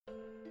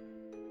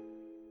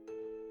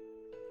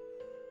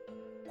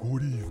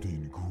Good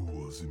evening,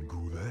 ghouls and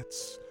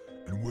ghoulettes,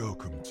 and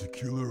welcome to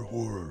Killer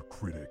Horror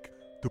Critic,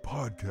 the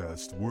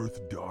podcast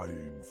worth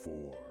dying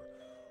for.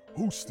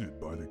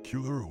 Hosted by the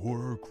Killer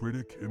Horror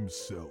Critic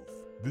himself,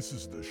 this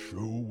is the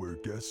show where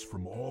guests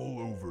from all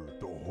over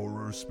the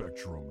horror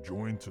spectrum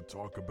join to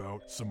talk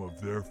about some of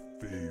their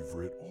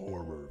favorite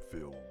horror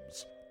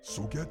films.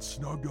 So get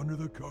snug under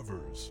the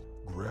covers,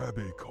 grab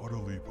a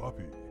cuddly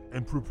puppy,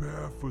 and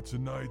prepare for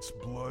tonight's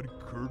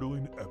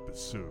blood-curdling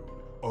episode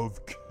of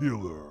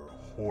Killer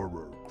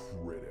Horror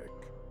Critic.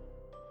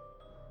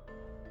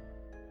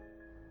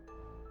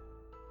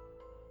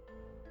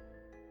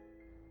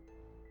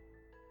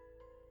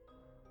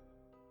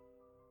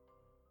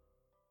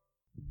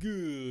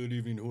 Good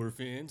evening, horror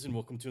fans, and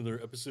welcome to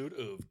another episode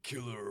of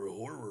Killer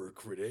Horror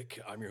Critic.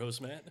 I'm your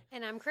host, Matt.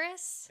 And I'm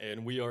Chris.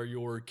 And we are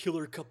your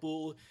killer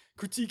couple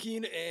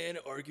critiquing and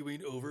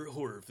arguing over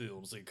horror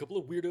films, like a couple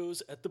of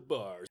weirdos at the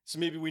bar. So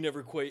maybe we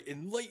never quite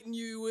enlighten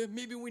you,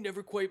 maybe we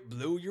never quite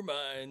blow your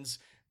minds,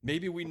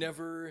 maybe we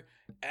never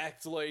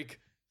act like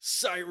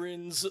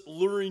sirens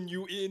luring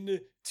you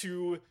in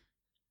to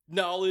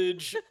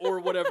knowledge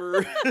or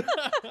whatever.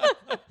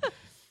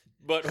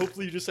 But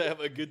hopefully you just have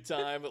a good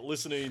time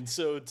listening.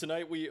 So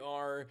tonight we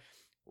are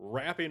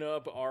wrapping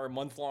up our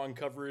month-long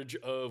coverage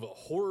of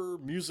horror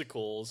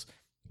musicals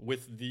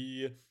with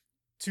the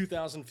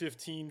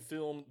 2015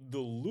 film The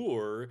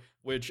Lure,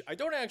 which I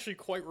don't actually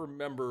quite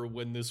remember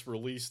when this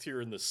released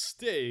here in the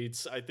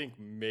States. I think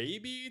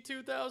maybe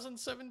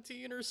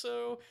 2017 or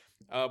so,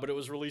 but it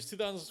was released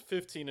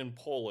 2015 in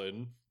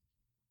Poland.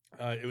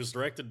 It was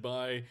directed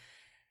by...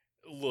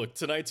 Look,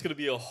 tonight's going to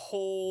be a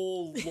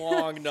whole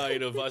long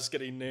night of us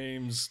getting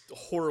names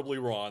horribly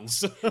wrong.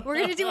 So We're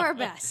going to do our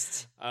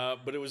best.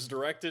 But it was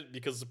directed,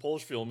 because it's a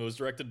Polish film, it was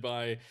directed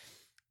by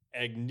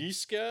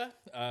Agnieszka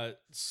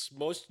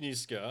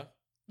Smoczniska.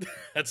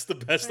 That's the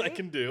best I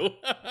can do.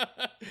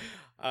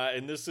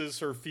 And this is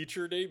her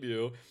feature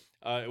debut.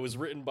 It was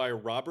written by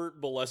Robert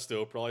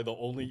Bolesto, probably the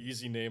only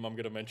easy name I'm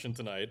going to mention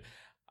tonight.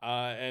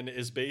 And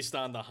is based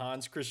on the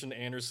Hans Christian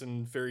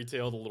Andersen fairy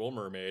tale The Little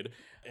Mermaid.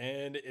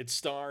 And it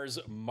stars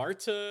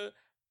Marta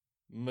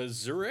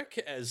Mazurek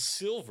as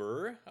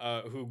Silver,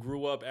 who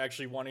grew up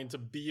actually wanting to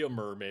be a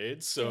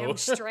mermaid. So Damn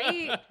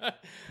straight.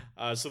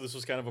 So this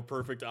was kind of a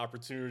perfect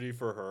opportunity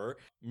for her.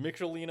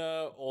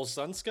 Michalina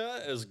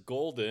Olszanska as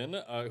Golden,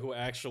 who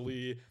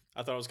actually,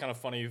 I thought it was kind of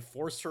funny,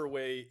 forced her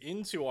way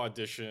into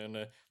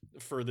audition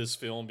for this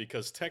film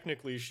because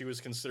technically she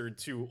was considered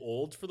too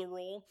old for the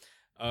role.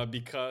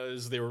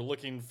 Because they were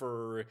looking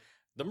for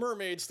the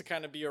mermaids to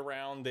kind of be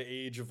around the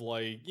age of,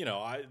 like, you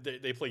know,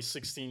 they play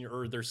 16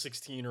 or they're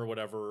 16 or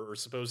whatever, or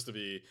supposed to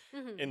be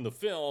in the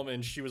film,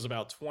 and she was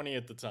about 20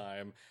 at the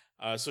time.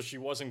 So she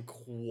wasn't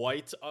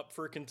quite up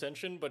for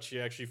contention, but she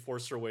actually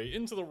forced her way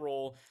into the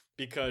role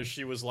because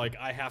she was like,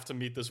 I have to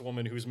meet this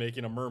woman who's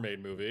making a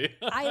mermaid movie.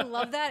 I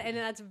love that, and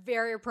that's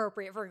very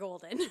appropriate for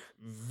Golden.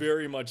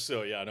 Very much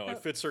so, yeah. No, it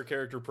fits her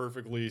character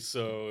perfectly.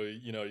 So,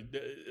 you know,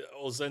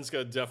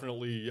 Olszanska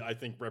definitely, I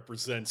think,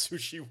 represents who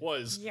she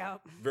was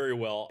very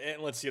well.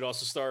 And let's see, it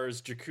also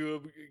stars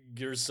Jakub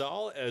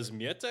Gierszal as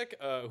Mietek,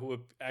 who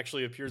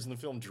actually appears in the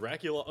film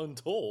Dracula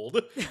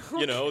Untold,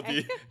 you know,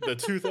 the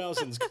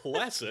 2000s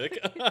classic.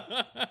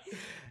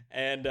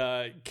 And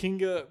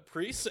Kinga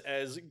Priest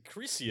as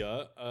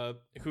Krysia,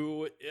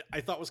 who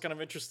I thought was kind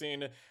of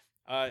interesting,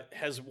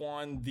 has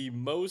won the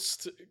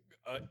most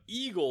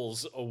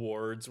Eagles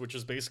Awards, which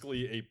is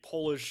basically a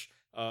Polish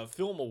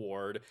film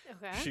award.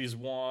 Okay. She's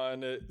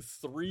won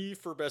 3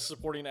 for Best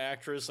Supporting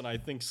Actress, and I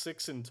think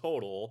 6 in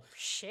total.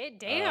 Shit,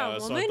 damn,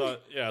 so woman.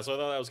 I thought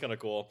that was kind of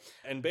cool.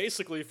 And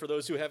basically, for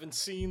those who haven't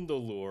seen The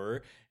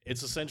Lure,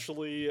 it's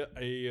essentially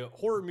a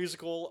horror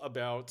musical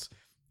about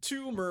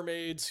 2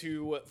 mermaids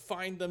who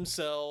find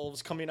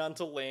themselves coming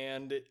onto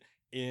land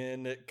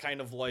in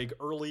kind of like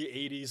early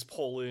 80s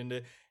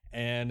Poland,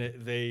 and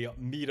they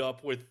meet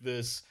up with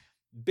this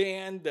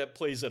band that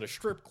plays at a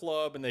strip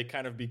club, and they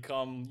kind of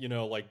become, you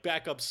know, like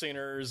backup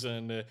singers,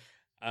 and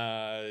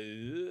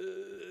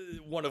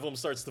one of them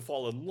starts to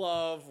fall in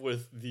love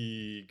with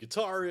the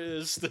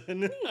guitarist,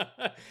 and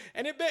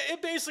and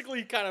it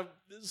basically kind of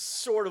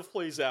sort of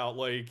plays out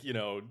like, you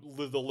know,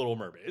 the Little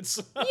Mermaids.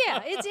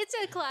 Yeah, it's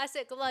a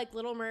classic, like,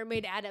 Little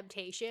Mermaid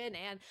adaptation,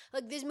 and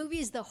like this movie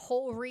is the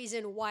whole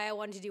reason why I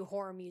wanted to do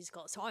horror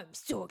musicals, so I'm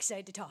so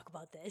excited to talk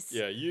about this.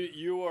 Yeah,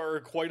 you are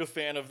quite a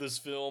fan of this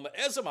film,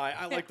 as am I.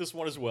 I like this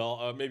one as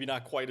well, maybe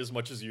not quite as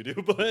much as you do,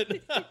 but...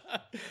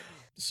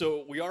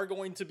 So we are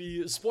going to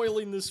be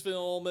spoiling this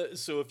film,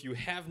 so if you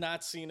have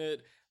not seen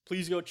it,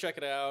 please go check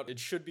it out. It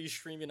should be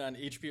streaming on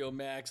HBO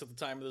Max at the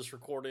time of this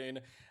recording.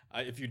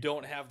 If you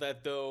don't have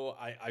that, though,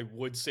 I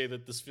would say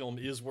that this film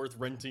is worth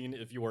renting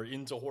if you are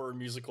into horror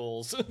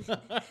musicals.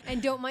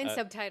 And don't mind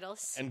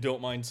subtitles. And don't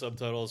mind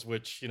subtitles,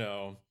 which, you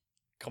know...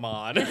 Come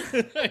on.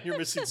 You're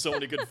missing so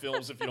many good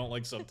films if you don't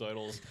like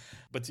subtitles.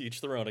 But to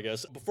each their own, I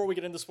guess. Before we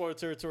get into spoiler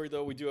territory,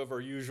 though, we do have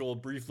our usual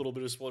brief little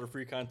bit of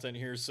spoiler-free content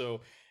here. So,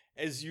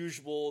 as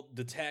usual,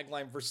 the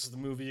tagline versus the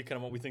movie, kind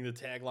of what we think of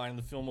the tagline and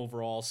the film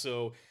overall.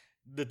 So,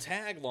 the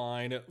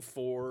tagline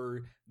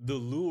for The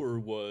Lure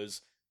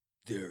was,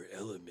 "Their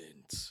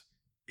element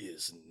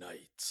is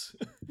night."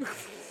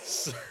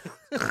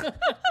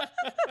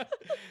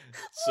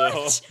 so,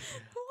 What?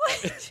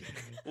 What?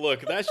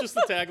 look, that's just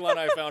the tagline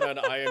I found on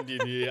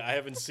IMDb. I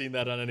haven't seen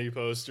that on any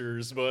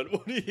posters, but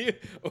what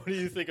do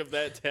you think of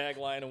that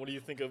tagline, and what do you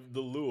think of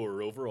The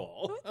Lure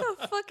overall? What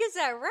the fuck is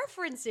that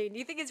referencing? Do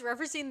you think it's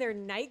referencing their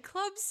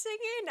nightclub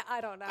singing?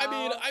 I don't know.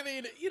 I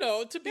mean, you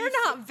know, they're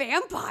not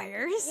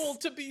vampires. Well,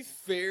 to be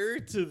fair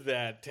to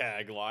that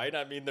tagline,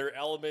 I mean, their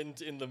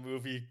element in the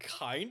movie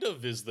kind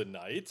of is the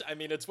night. I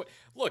mean, it's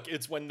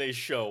when they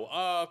show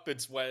up.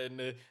 It's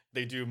when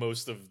they do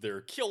most of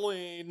their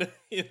killing.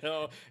 You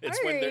know, it's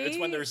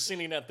when they're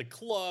singing at the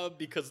club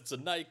because it's a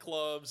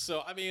nightclub.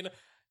 So, I mean,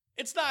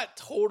 it's not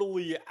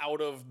totally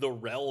out of the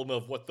realm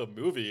of what the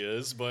movie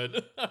is,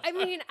 but I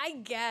mean, I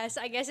guess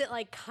it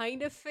like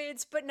kind of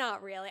fits, but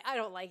not really. I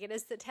don't like it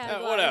as the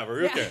tagline.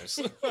 Whatever, who cares?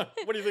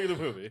 What do you think of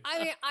the movie?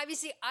 I mean,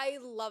 obviously, I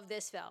love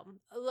this film.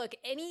 Look,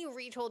 any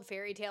retold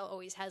fairy tale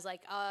always has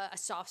like a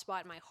soft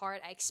spot in my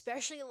heart. I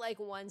especially like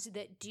ones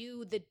that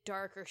do the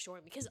darker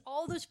story, because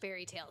all those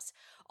fairy tales,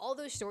 all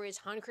those stories,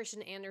 Hans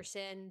Christian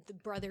Andersen, the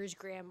Brothers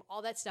Grimm,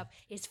 all that stuff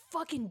is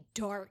fucking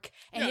dark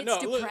and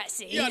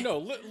depressing.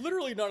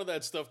 Literally none of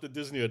that stuff that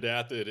Disney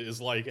adapted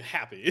is like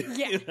happy.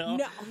 Yeah, you know?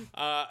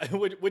 no.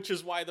 Which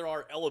is why there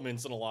are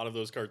elements in a lot of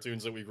those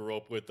cartoons that we grew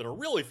up with that are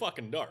really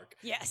fucking dark.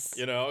 Yes.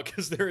 You know,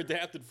 because they're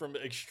adapted from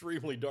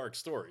extremely dark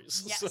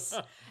stories. Yes.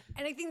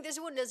 And I think this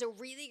one does a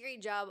really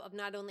great job of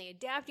not only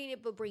adapting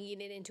it, but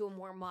bringing it into a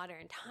more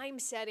modern time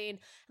setting. And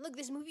look,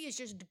 this movie is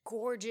just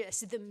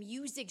gorgeous. The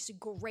music's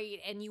great,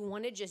 and you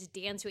want to just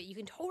dance to it. You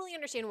can totally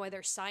understand why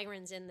there's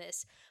sirens in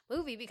this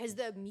movie, because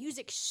the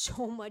music's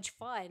so much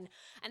fun.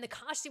 And the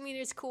costuming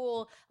is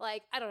cool.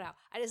 Like, I don't know.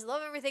 I just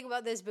love everything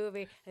about this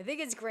movie. I think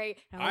it's great.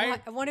 I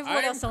want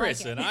everyone else to Chris,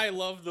 like it. and I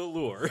love The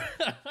Lure.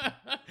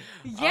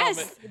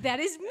 Yes, that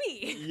is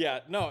me.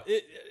 Yeah, no,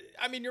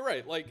 I mean, you're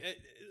right. Like,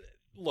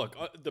 look,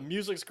 the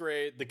music's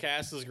great. The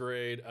cast is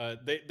great.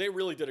 They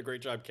really did a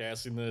great job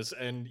casting this.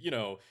 And, you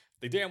know,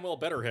 they damn well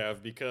better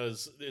have,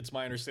 because it's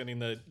my understanding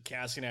that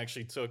casting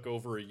actually took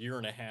over a year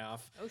and a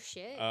half. Oh,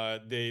 shit.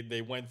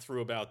 They went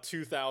through about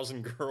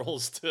 2,000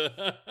 girls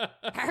to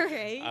All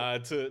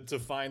right. to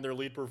find their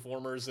lead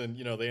performers, and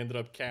you know they ended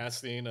up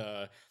casting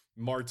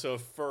Marta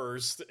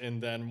first,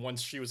 and then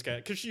once she was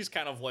cast, because she's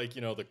kind of like,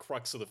 you know, the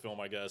crux of the film,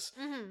 I guess.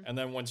 Mm-hmm. And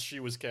then once she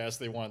was cast,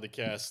 they wanted to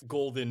cast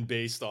Golden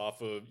based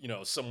off of, you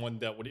know, someone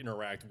that would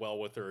interact well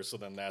with her. So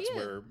then that's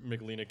where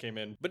Michelina came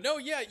in. But no,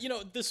 yeah, you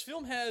know, this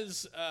film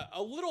has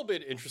a little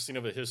bit interesting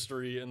of a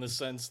history in the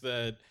sense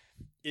that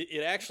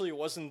it actually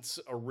wasn't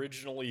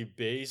originally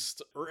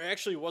based, or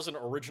actually wasn't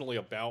originally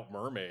about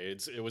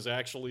mermaids. It was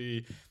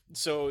actually,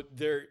 so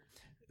there,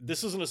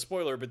 this isn't a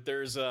spoiler, but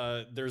there's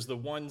the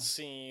one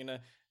scene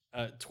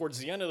towards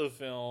the end of the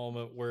film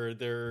where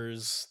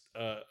there's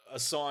a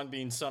song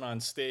being sung on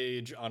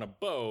stage on a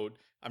boat.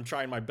 I'm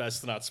trying my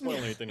best to not spoil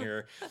anything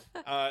here.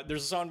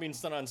 There's a song being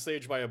sung on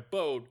stage by a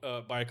boat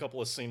by a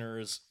couple of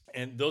singers,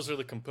 and those are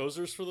the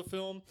composers for the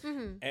film.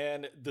 Mm-hmm.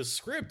 And the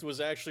script was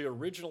actually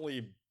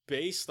originally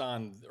based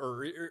on,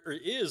 or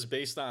is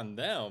based on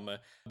them,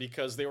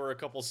 because they were a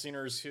couple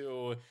singers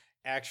who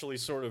actually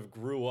sort of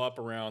grew up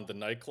around the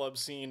nightclub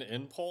scene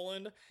in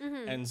Poland.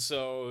 Mm-hmm. And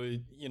so,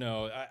 you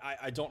know,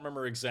 I don't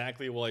remember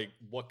exactly like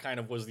what kind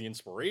of was the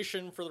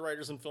inspiration for the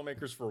writers and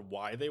filmmakers for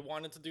why they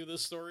wanted to do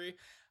this story.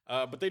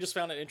 But they just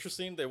found it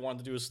interesting. They wanted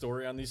to do a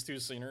story on these two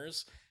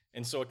singers.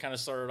 And so it kind of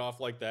started off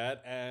like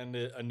that. And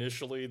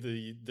initially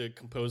the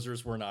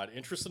composers were not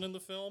interested in the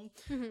film.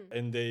 Mm-hmm.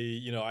 And they,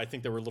 you know, I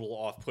think they were a little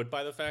off put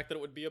by the fact that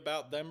it would be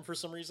about them for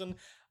some reason.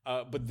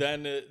 But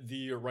then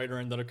the writer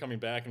ended up coming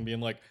back and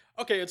being like,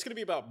 okay, it's going to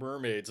be about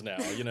mermaids now,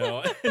 you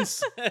know?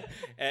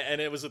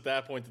 and it was at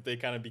that point that they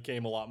kind of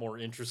became a lot more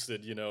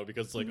interested, you know,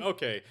 because it's like,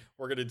 okay,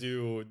 we're going to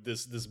do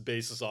this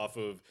basis off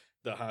of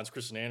the Hans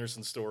Christian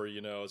Andersen story,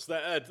 you know? So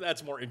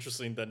that's more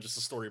interesting than just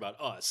a story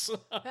about us.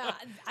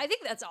 I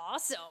think that's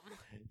awesome.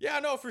 Yeah,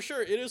 no, for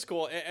sure. It is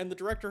cool. And the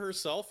director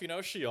herself, you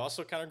know, she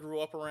also kind of grew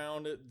up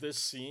around this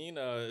scene.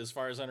 As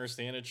far as I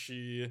understand it,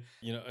 she,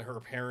 you know, her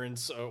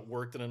parents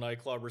worked in a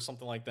nightclub or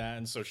something like that.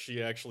 And so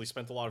she actually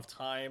spent a lot of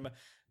time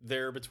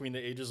there between the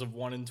ages of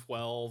 1 and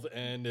 12.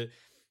 And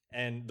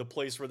the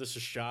place where this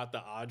is shot,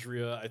 the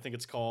Adria, I think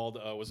it's called,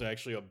 was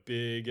actually a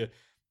big...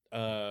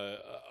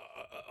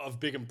 of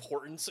big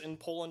importance in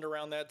Poland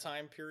around that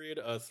time period,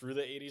 through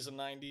the 80s and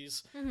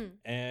 90s. Mm-hmm.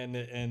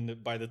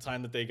 And by the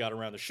time that they got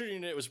around to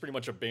shooting it, it was pretty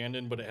much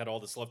abandoned, but it had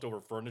all this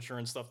leftover furniture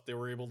and stuff that they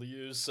were able to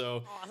use.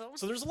 So, Awesome.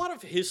 So there's a lot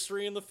of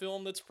history in the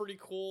film that's pretty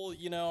cool.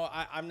 You know,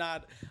 I'm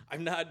not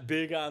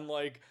big on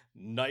like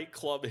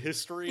nightclub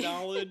history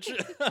knowledge,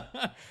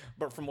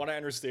 but from what I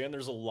understand,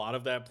 there's a lot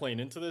of that playing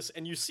into this,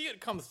 and you see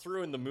it come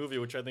through in the movie,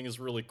 which I think is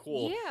really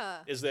cool. Yeah.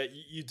 Is that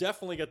you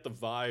definitely get the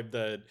vibe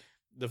that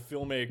the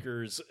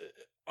filmmakers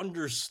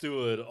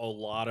understood a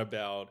lot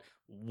about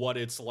what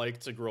it's like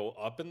to grow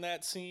up in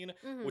that scene,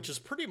 which is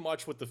pretty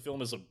much what the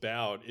film is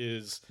about,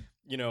 is,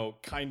 you know,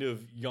 kind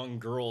of young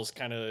girls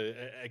kind of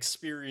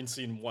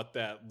experiencing what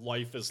that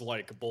life is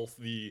like, both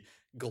the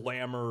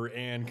glamour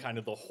and kind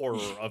of the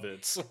horror of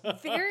it.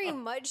 Very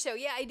much so.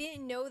 Yeah, I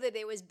didn't know that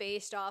it was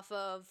based off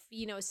of,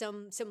 you know,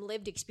 some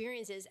lived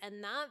experiences,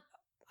 and that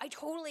I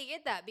totally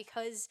get that,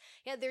 because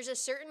yeah, there's a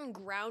certain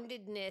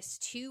groundedness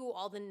to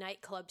all the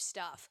nightclub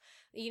stuff.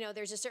 You know,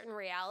 there's a certain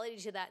reality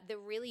to that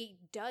really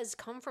does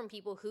come from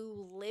people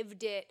who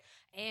lived it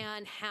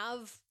and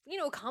have, you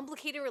know, a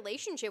complicated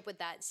relationship with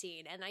that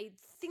scene. And I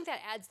think that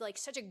adds like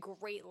such a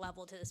great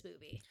level to this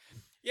movie.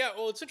 Yeah,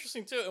 well, it's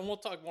interesting too, and we'll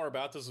talk more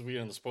about this as we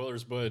get into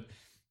spoilers, but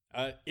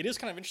it is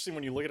kind of interesting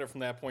when you look at it from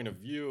that point of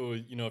view,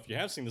 you know, if you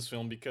have seen this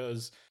film,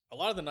 because a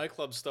lot of the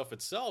nightclub stuff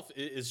itself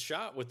is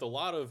shot with a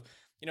lot of,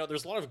 you know,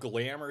 there's a lot of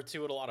glamour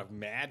to it, a lot of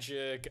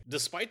magic,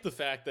 despite the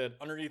fact that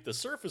underneath the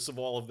surface of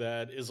all of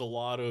that is a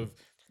lot of,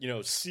 you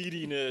know,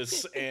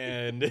 seediness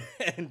and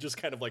just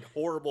kind of like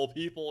horrible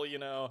people, you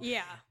know.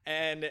 Yeah.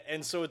 And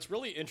so it's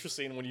really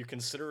interesting when you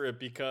consider it,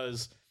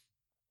 because,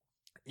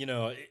 you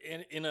know,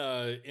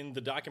 in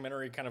the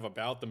documentary kind of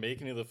about the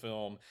making of the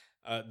film,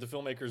 the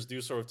filmmakers do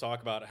sort of talk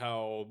about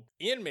how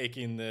in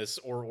making this,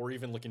 or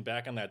even looking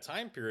back on that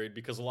time period,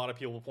 because a lot of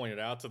people pointed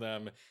out to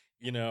them,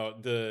 you know,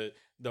 the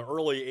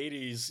early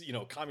 80s, you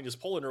know, communist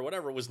Poland or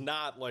whatever was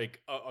not like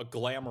a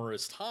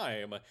glamorous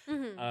time.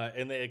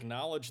 And they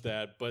acknowledge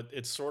that, but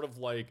it's sort of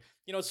like,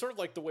 you know, it's sort of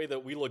like the way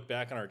that we look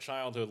back on our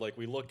childhood, like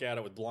we look at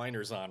it with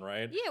blinders on,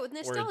 right? Yeah, with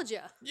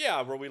nostalgia.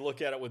 Where we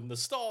look at it with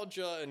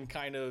nostalgia and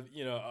kind of,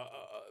 you know,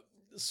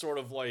 sort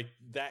of like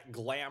that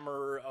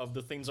glamour of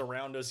the things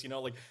around us, you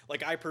know,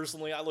 like I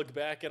personally, I look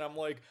back and I'm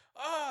like,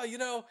 you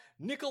know,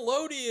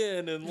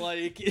 Nickelodeon and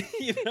like,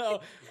 you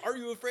know, Are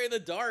You Afraid of the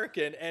Dark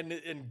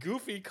and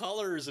goofy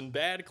colors and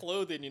bad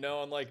clothing, you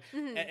know, and like,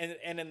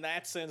 and in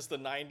that sense, the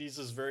 90s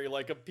is very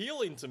like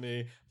appealing to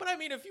me. But I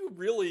mean, if you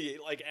really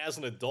like as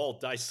an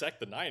adult dissect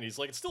the 90s,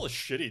 like it's still a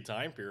shitty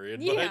time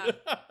period, Yeah.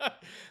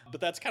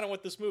 but that's kind of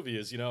what this movie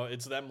is, you know,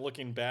 it's them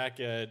looking back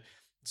at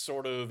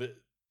sort of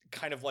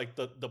kind of like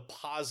the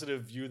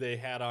positive view they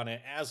had on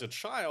it as a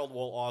child,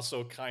 while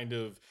also kind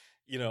of,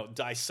 you know,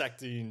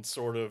 dissecting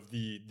sort of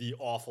the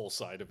awful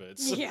side of it.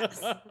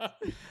 Yes.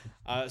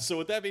 So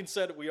with that being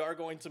said, we are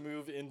going to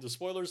move into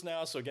spoilers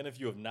now. So again, if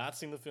you have not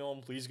seen the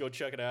film, please go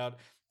check it out.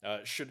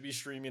 Should be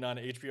streaming on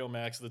HBO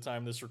Max at the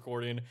time of this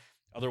recording.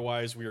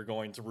 Otherwise, we are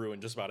going to ruin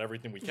just about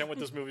everything we can with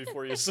this movie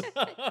for you. So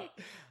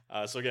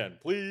again,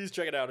 please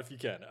check it out if you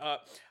can. All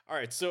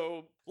right,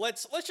 so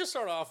let's just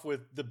start off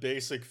with the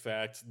basic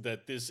fact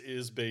that this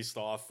is based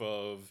off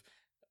of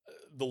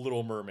The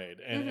Little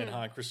Mermaid and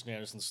Hans Christian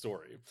Andersen's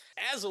story.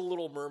 As a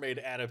Little Mermaid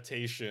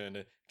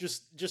adaptation,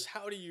 just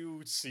how do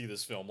you see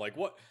this film? What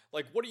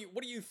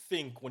do you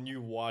think when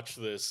you watch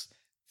this,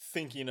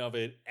 thinking of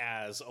it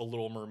as a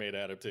Little Mermaid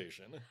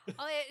adaptation?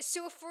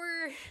 So if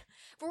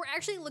we're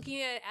actually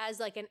looking at it as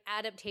like an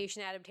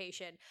adaptation,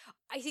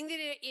 I think that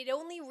it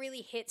only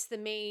really hits the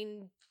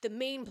main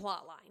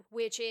plot line,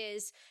 which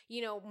is,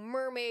 you know,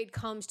 mermaid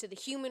comes to the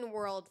human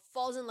world,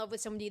 falls in love with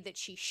somebody that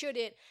she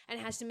shouldn't, and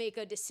has to make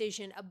a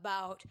decision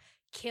about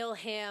kill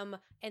him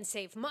and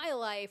save my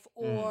life,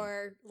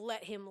 or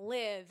let him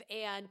live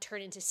and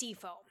turn into sea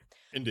foam.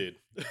 Indeed.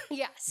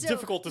 Yeah. So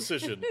difficult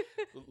decision.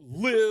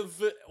 Live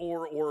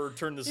or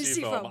turn to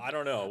sea foam. I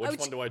don't know. Which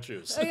one do I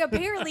choose?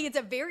 Apparently, it's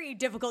a very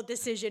difficult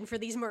decision for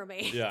these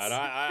mermaids. Yeah, and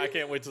I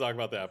can't wait to talk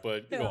about that,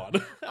 but go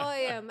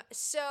on.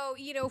 So,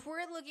 you know, if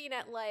we're looking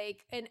at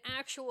like an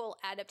actual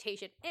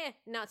adaptation,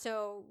 not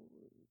so,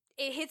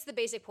 it hits the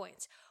basic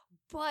points.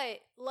 But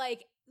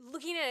like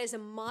looking at it as a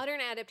modern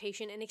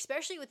adaptation, and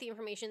especially with the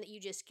information that you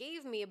just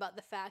gave me about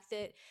the fact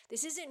that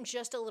this isn't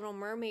just a Little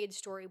Mermaid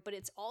story, but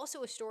it's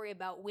also a story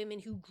about women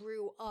who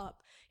grew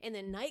up in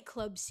the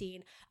nightclub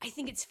scene, I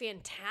think it's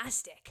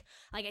fantastic.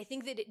 Like, I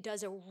think that it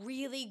does a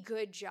really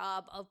good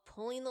job of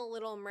pulling the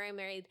Little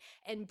Mermaid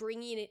and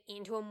bringing it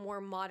into a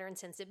more modern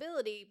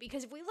sensibility.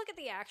 Because if we look at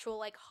the actual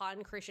like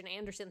Hans Christian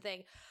Andersen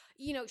thing,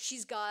 you know,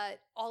 she's got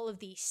all of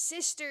these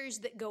sisters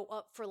that go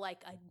up for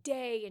like a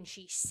day, and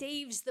she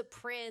saves the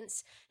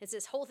prince. It's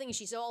this whole thing.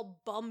 She's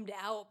all bummed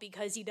out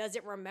because he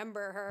doesn't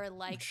remember her.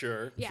 Like,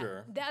 sure.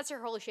 That's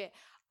her whole shit.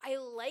 I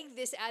like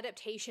this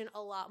adaptation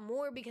a lot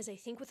more because I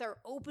think with our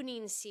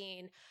opening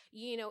scene,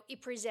 you know,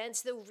 it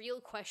presents the real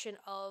question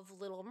of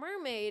Little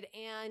Mermaid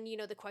and, you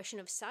know, the question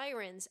of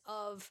sirens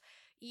of,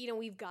 you know,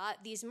 we've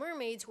got these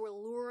mermaids who are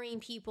luring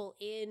people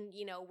in,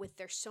 you know, with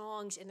their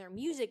songs and their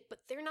music, but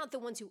they're not the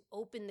ones who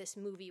open this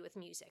movie with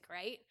music,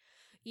 right?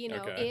 You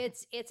know,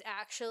 it's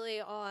actually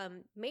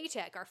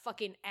Maytek, our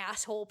fucking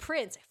asshole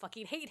prince. I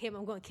fucking hate him.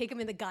 I'm going to kick him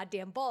in the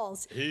goddamn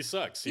balls. He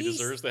sucks. He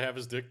deserves to have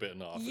his dick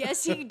bitten off.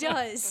 Yes, he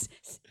does.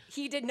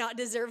 He did not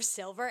deserve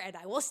silver, and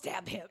I will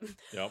stab him.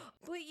 Yep.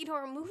 But, you know,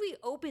 our movie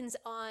opens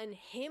on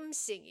him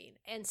singing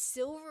and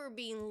Silver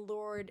being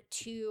lured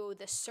to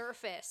the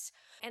surface.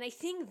 And I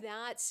think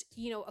that's,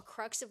 you know, a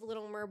crux of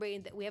Little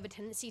Mermaid that we have a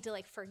tendency to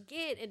like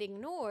forget and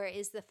ignore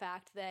is the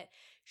fact that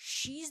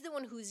she's the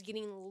one who's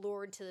getting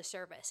lured to the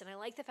surface. And I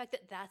like the fact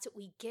that that's what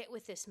we get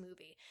with this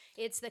movie.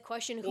 It's the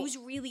question, who's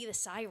really the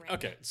siren?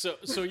 Okay, so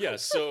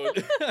yes, so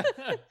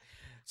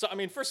so I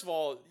mean, first of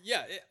all,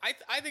 yeah,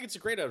 I think it's a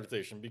great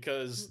adaptation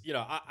because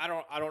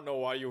I don't know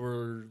why you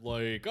were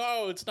like,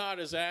 oh, it's not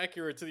as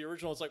accurate to the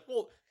original. It's like,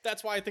 well,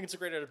 that's why I think it's a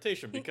great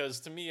adaptation, because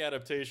to me,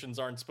 adaptations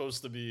aren't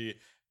supposed to be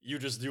you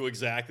just do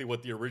exactly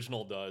what the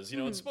original does.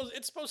 It's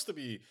supposed to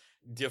be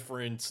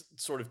different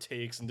sort of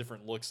takes and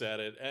different looks at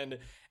it, and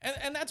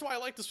that's why I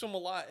like this film a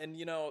lot. And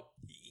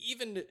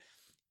even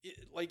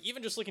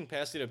just looking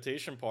past the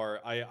adaptation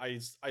part, I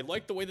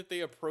like the way that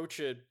they approach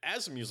it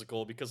as a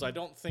musical, because I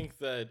don't think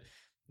that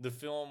the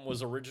film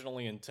was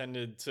originally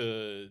intended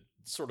to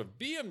sort of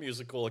be a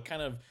musical. It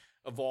kind of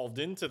evolved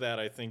into that,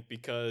 I think,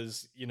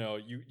 because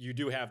you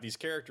do have these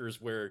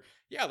characters where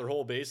their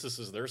whole basis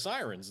is they're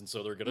sirens, and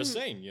so they're gonna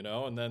sing,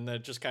 and then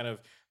that just kind of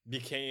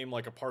became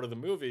like a part of the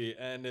movie.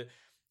 And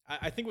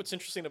I think what's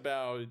interesting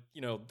about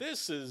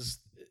this is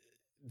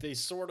they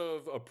sort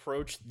of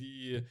approach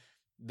the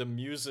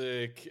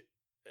music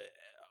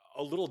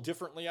a little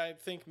differently, I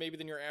think, maybe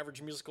than your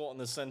average musical, in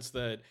the sense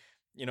that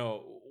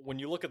when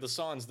you look at the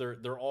songs,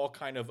 they're all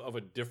kind of a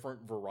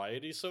different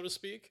variety, so to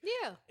speak.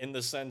 Yeah. In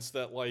the sense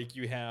that, like,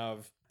 you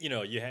have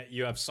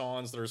you have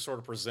songs that are sort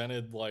of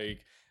presented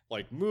like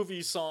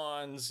movie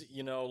songs,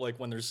 like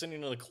when they're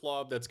singing in a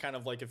club, that's kind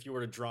of like if you were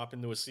to drop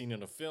into a scene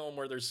in a film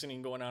where there's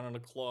singing going on in a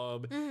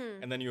club.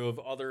 And then you have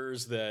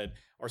others that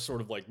are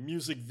sort of like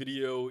music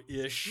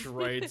video-ish,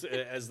 right?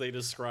 As they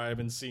describe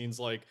in scenes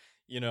like,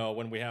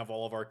 when we have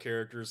all of our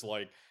characters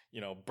like,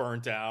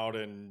 burnt out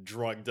and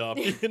drugged up,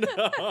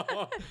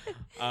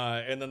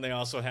 and then they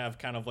also have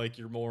kind of like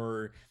your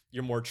more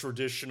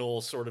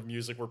traditional sort of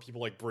music where people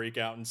like break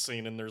out and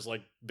sing, and there's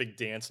like big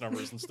dance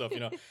numbers and stuff,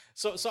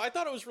 So I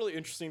thought it was really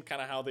interesting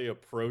kind of how they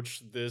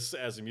approach this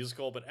as a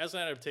musical. But as an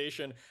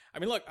adaptation, I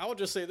mean, look, I will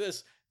just say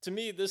this. To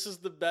me, this is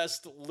the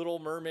best Little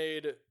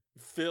Mermaid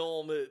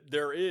film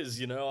there is.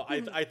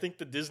 I think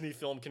the Disney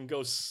film can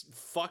go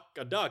fuck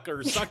a duck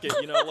or suck it,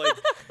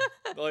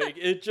 like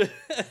it just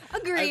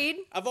Agreed.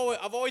 I've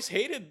always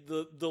hated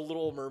the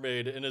Little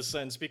Mermaid in a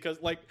sense,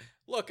 because like,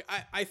 look,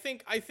 I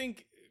think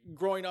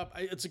growing up,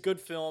 it's a good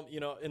film,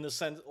 in the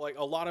sense like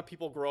a lot of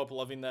people grow up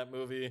loving that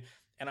movie,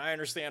 and I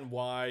understand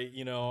why.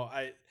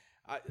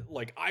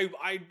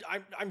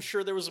 I'm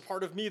sure there was a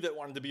part of me that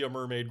wanted to be a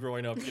mermaid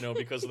growing up,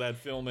 because of that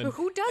film. And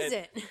who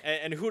doesn't?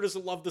 And who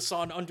doesn't love the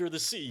song Under the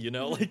Sea?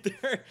 Like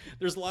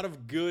there's a lot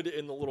of good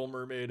in the Little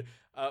Mermaid.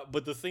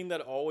 But the thing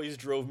that always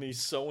drove me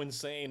so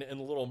insane in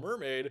the Little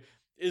Mermaid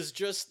is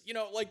just,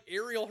 like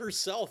Ariel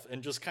herself,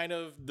 and just kind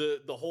of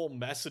the whole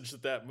message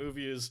that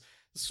movie is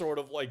sort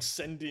of like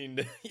sending,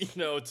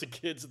 to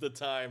kids at the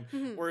time,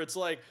 where it's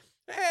like,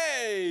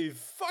 hey,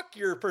 fuck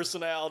your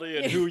personality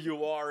and who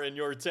you are and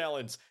your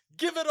talents.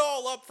 Give it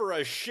all up for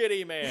a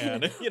shitty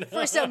man,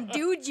 For some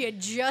dude you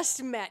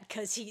just met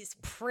because he's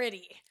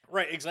pretty.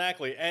 Right,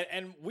 exactly.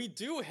 And we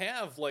do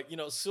have, like,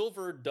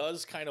 Silver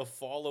does kind of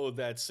follow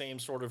that same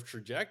sort of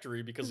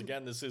trajectory, because,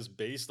 again, this is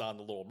based on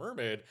The Little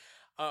Mermaid.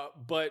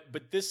 But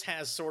this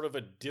has sort of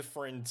a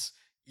different,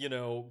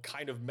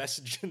 kind of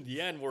message in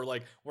the end, where,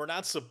 like, we're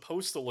not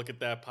supposed to look at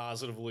that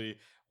positively.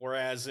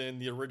 Whereas in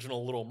the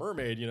original Little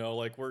Mermaid,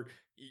 like,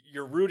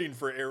 you're rooting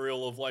for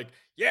Ariel, of like,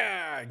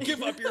 yeah,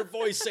 give up your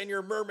voice and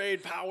your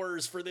mermaid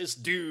powers for this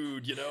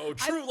dude,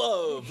 true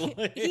love.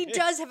 He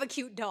does have a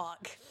cute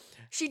dog.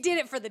 She did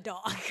it for the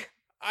dog.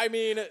 I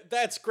mean,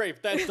 that's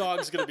great. That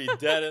dog's gonna be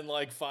dead in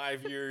like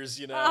 5 years,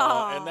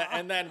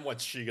 and then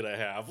what's she gonna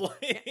have?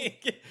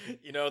 Like,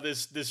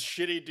 this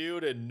shitty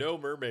dude and no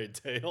mermaid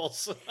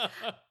tails.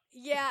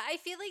 Yeah, I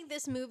feel like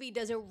this movie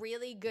does a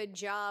really good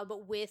job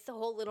with the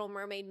whole Little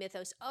Mermaid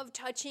mythos of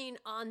touching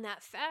on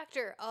that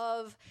factor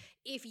of,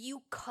 if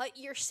you cut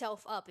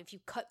yourself up, if you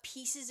cut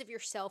pieces of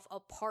yourself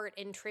apart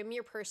and trim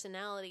your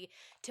personality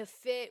to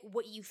fit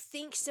what you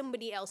think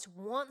somebody else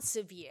wants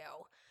of you,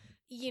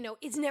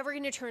 it's never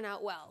going to turn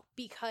out well.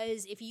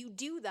 Because if you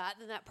do that,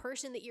 then that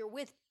person that you're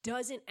with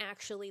doesn't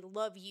actually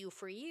love you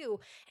for you,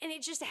 and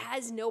it just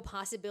has no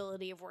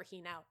possibility of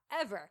working out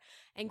ever.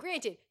 And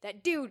granted,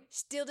 that dude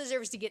still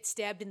deserves to get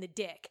stabbed in the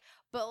dick,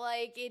 but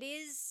like, it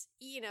is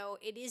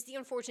the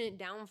unfortunate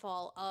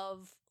downfall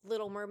of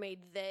Little Mermaid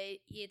that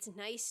it's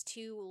nice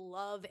to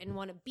love and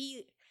want to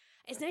be.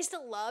 It's nice to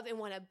love and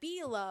want to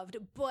be loved,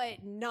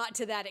 but not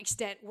to that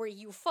extent where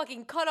you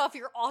fucking cut off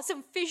your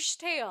awesome fish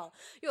tail.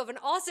 You have an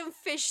awesome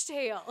fish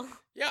tail.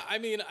 Yeah, I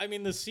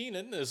mean the scene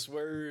in this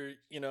where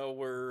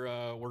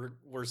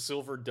where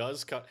Silver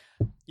does cut.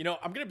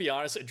 I'm gonna be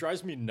honest. It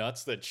drives me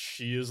nuts that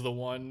she is the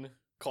one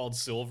called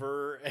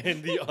Silver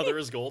and the other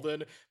is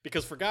Golden,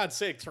 because for God's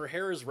sakes, her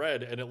hair is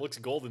red and it looks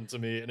golden to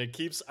me, and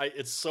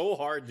it's so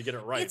hard to get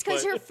it right. It's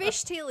because her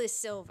fish tail is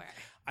silver.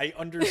 I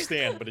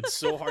understand, but it's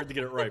so hard to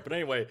get it right. But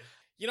anyway,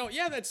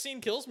 Yeah, that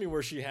scene kills me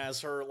where she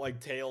has her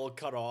like tail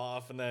cut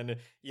off and then,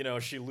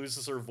 she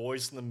loses her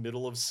voice in the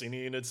middle of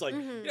singing. It's like,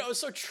 it's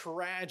so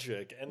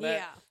tragic. And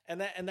that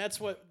Yeah. and that's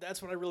what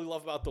I really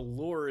love about The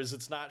Lure is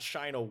it's not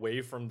shying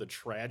away from the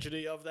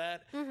tragedy of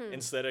that.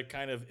 Instead it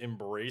kind of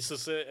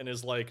embraces it and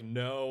is like,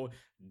 no,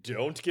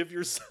 don't give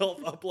yourself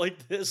up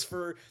like this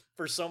for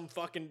some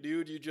fucking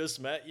dude you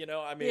just met,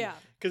 I mean, Yeah.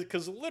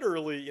 because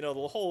literally,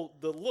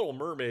 the Little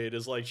Mermaid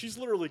is like, she's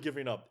literally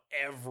giving up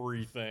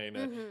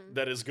everything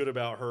that is good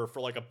about her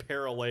for like a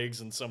pair of legs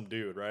and some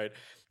dude, right?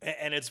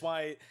 And it's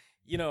why,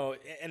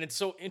 and it's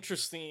so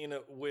interesting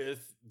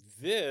with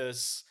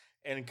this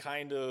and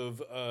kind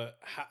of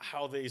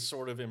how they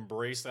sort of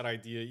embrace that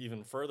idea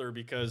even further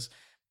because,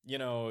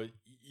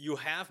 you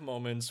have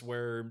moments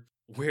where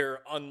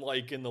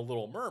unlike in The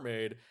Little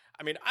Mermaid,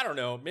 I mean, I don't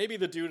know, maybe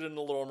the dude in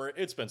The Little Mermaid,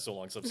 it's been so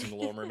long since I've seen The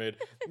Little Mermaid,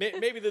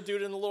 maybe the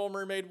dude in The Little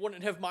Mermaid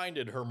wouldn't have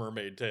minded her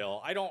mermaid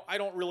tail. I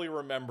don't really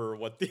remember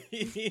what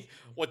the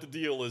what the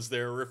deal is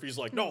there, or if he's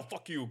like, no,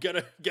 fuck you,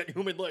 get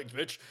human legs,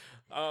 bitch.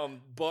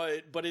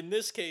 But in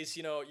this case,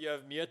 you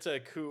have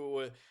Mietek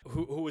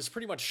who is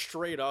pretty much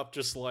straight up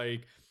just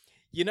like,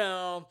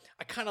 I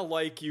kind of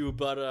like you,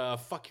 but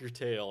fuck your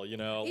tail,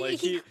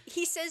 like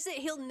he says that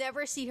he'll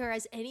never see her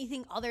as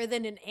anything other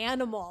than an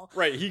animal.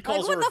 Right, he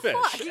calls her a fish.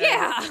 Fuck?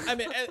 Yeah. I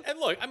mean, and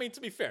look, I mean, to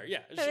be fair,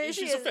 yeah,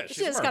 she's a fish.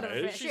 She is kind of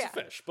a fish. She's a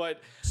fish,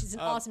 but she's an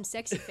awesome,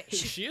 sexy fish.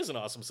 She is an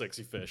awesome,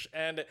 sexy fish,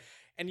 and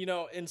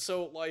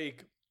so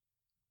like,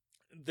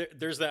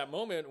 there's that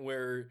moment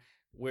where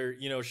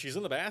she's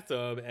in the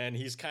bathtub and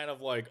he's kind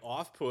of like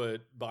off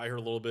put by her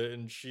a little bit,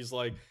 and she's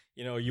like,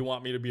 you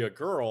want me to be a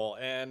girl,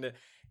 and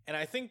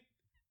I think,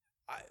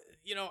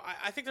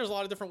 I think there's a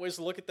lot of different ways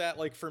to look at that.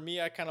 Like for me,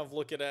 I kind of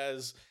look at it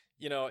as,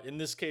 in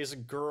this case,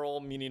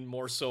 girl meaning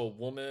more so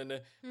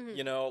woman.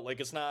 Like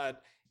it's not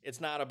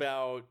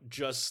about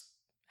just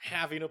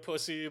having a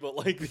pussy, but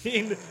like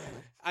being.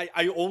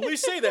 I only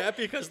say that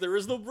because there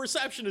is the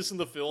receptionist in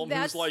the film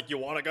who's like, you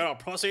want to get a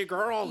pussy,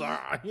 girl?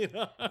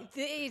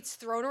 It's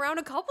thrown around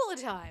a couple of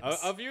times.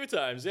 A few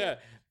times, yeah.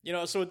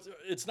 So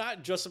it's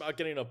not just about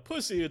getting a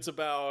pussy. It's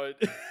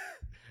about.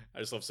 I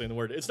just love saying the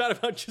word. It's not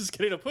about just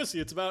getting a pussy.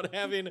 It's about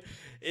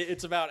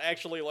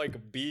actually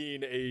like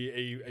being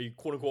a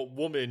quote unquote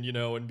woman,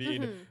 and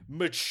being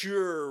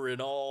mature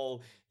and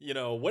all,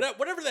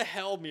 whatever the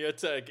hell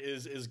Mietek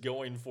is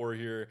going for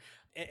here.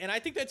 And I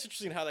think that's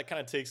interesting how that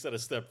kind of takes that a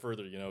step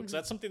further, because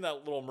that's something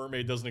that Little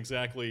Mermaid doesn't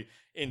exactly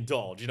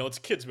indulge. It's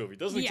a kid's movie. It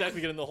doesn't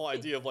exactly get into the whole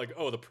idea of like,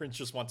 oh, the prince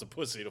just wants a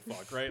pussy to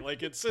fuck, right?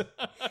 Like it's, and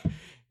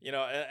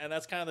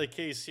that's kind of the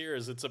case here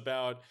is it's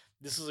about,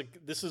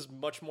 this is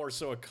much more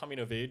so a coming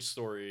of age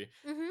story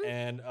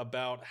and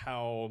about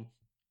how,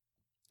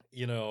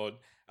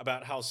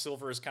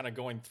 Silver is kind of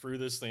going through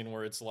this thing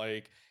where it's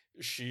like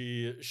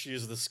she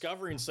is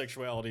discovering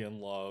sexuality and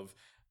love,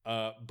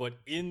 but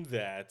in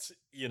that,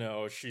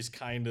 she's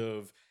kind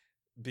of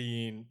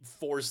being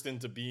forced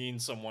into being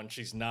someone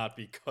she's not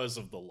because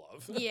of the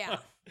love. Yeah.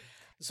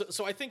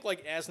 So I think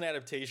like as an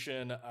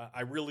adaptation,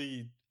 I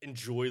really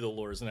enjoy The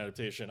Lure as an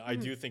adaptation. I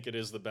do think it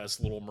is the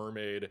best Little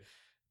Mermaid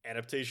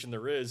adaptation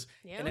there is.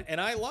 Yeah. And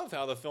I love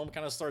how the film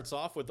kind of starts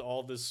off with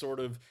all this sort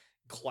of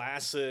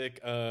classic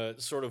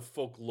sort of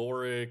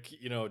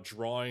folkloric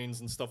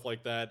drawings and stuff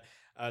like that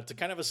to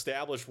kind of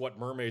establish what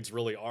mermaids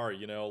really are.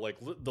 Like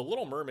the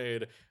Little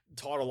Mermaid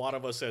taught a lot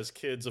of us as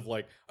kids of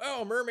like,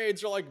 oh,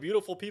 mermaids are like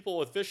beautiful people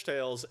with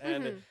fishtails.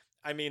 And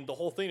I mean, the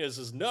whole thing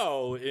is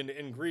no,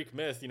 in Greek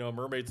myth,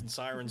 mermaids and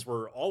sirens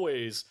were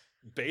always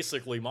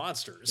basically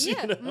monsters.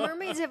 Yeah,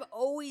 mermaids have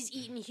always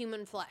eaten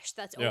human flesh.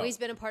 That's always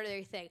been a part of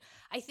their thing.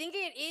 I think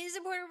it is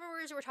important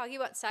when we're talking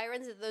about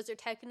sirens that those are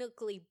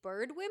technically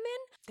bird women.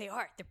 They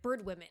are. They're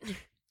bird women.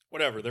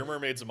 Whatever, they're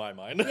mermaids in my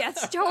mind. Yeah,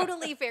 it's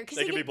totally fair.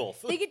 They can be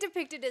both. They get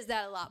depicted as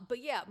that a lot.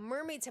 But yeah,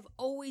 mermaids have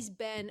always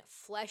been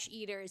flesh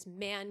eaters,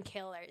 man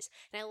killers.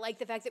 And I like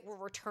the fact that we're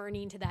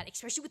returning to that,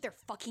 especially with their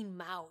fucking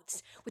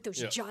mouths, with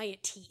those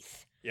giant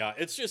teeth. Yeah,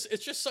 it's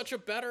just such a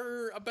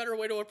better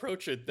way to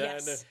approach it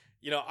than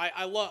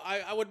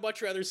I would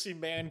much rather see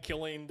man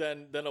killing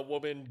than a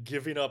woman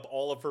giving up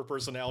all of her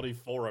personality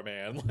for a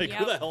man. Like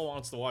who the hell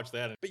wants to watch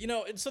that? But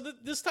and so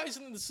this ties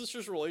into the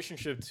sisters'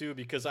 relationship too,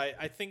 because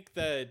I think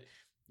that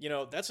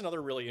that's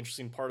another really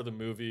interesting part of the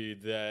movie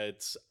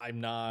that I'm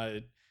not,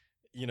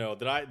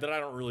 that I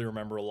don't really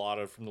remember a lot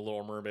of from The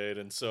Little Mermaid,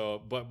 and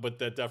so, but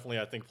that definitely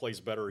I think plays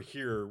better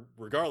here,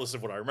 regardless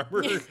of what I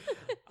remember,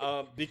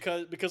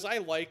 because I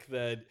like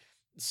that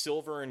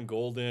Silver and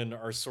Golden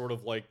are sort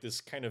of like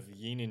this kind of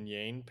yin and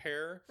yang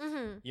pair,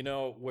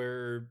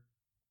 where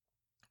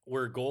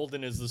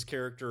Golden is this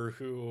character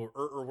who,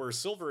 or where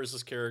Silver is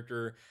this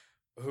character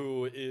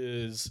who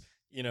is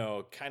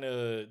kind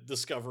of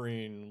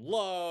discovering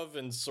love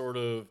and sort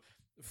of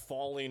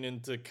falling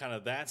into kind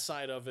of that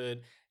side of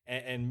it.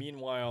 And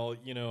meanwhile,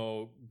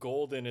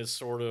 Golden is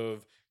sort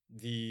of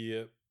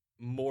the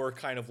more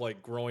kind of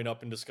like growing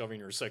up and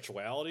discovering her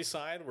sexuality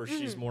side, where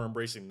she's more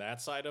embracing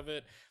that side of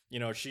it. You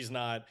know, she's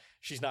not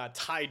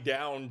tied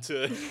down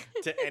to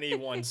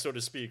anyone, so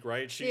to speak,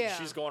 right?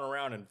 She's going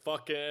around and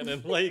fucking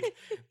and like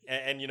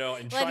and you know,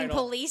 and letting trying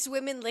police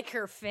women lick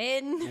her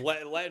fin.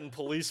 letting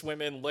police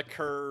women lick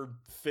her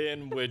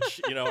fin,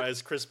 which, you know,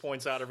 as Chris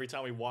points out every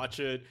time we watch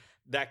it,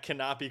 that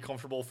cannot be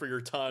comfortable for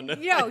your tongue.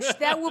 Yo,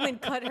 that woman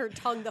cut her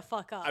tongue the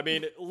fuck up. I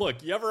mean,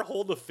 look, you ever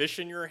hold a fish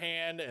in your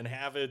hand and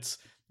have its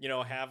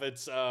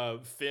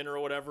fin or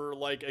whatever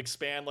like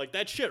expand? Like,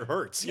 that shit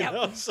hurts, you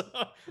know?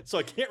 So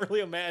I can't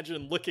really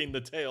imagine licking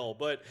the tail,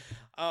 but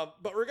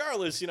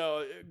regardless, you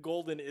know,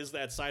 Golden is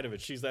that side of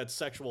it. She's that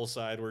sexual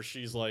side where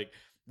she's like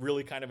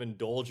really kind of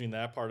indulging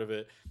that part of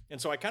it. And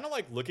so I kind of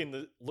like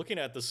looking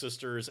at the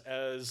sisters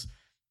as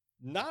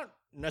not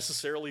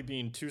necessarily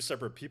being two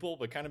separate people,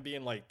 but kind of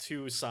being like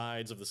two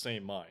sides of the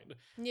same mind.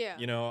 Yeah.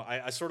 You know,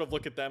 I sort of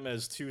look at them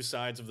as two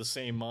sides of the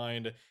same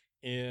mind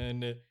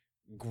in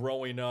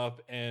growing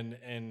up and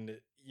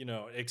you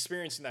know,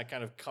 experiencing that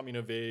kind of coming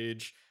of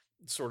age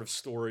sort of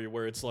story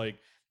where it's like,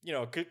 you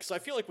know, because I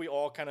feel like we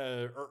all kind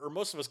of, or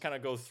most of us kind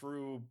of go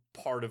through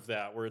part of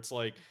that where it's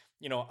like,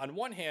 you know, on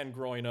one hand,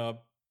 growing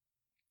up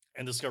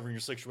and discovering your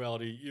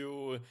sexuality,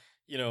 you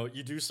know,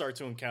 you do start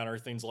to encounter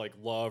things like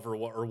love or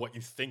what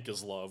you think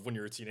is love when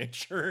you're a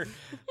teenager.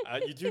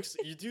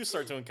 You do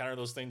start to encounter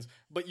those things,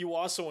 but you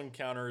also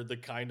encounter the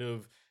kind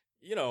of,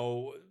 you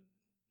know,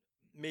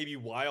 maybe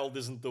wild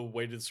isn't the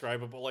way to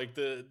describe it, but like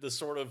the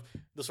sort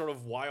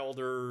of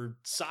wilder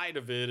side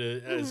of it,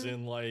 as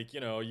in like, you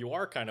know, you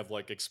are kind of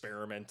like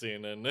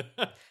experimenting and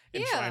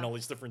trying all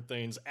these different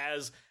things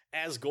as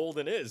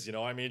Golden is, you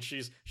know. I mean,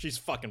 she's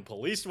fucking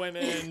police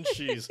women,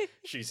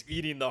 she's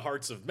eating the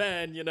hearts of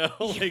men, you know,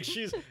 like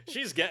she's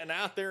getting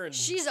out there and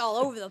she's all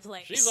over the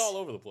place. She's all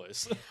over the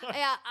place.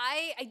 Yeah,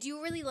 I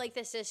do really like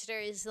the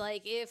sisters.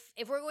 Like, if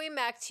we're going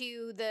back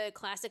to the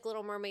classic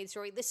Little Mermaid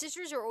story, the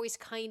sisters are always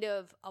kind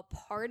of a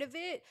part of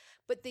it,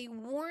 but they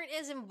weren't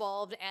as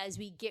involved as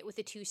we get with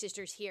the two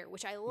sisters here,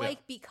 which I like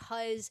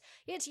because,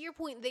 yeah, to your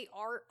point, they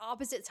are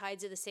opposite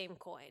sides of the same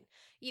coin.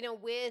 You know,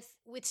 with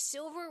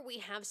Silver, we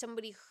have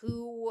somebody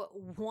who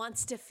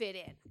wants to fit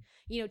in.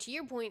 You know, to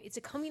your point, it's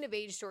a coming of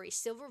age story.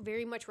 Silver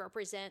very much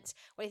represents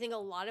what I think a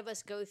lot of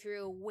us go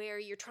through, where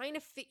you're trying to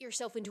fit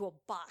yourself into a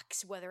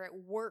box, whether it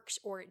works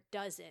or it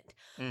doesn't.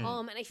 And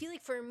I feel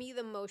like for me,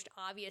 the most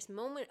obvious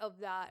moment of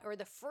that, or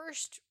the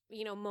first,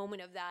 you know,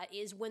 moment of that,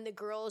 is when the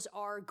girls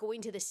are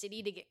going to the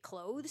city to get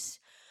clothes.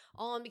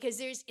 Because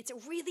it's a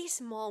really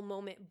small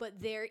moment, but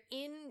they're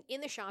in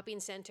the shopping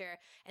center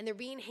and they're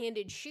being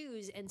handed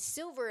shoes, and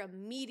Silver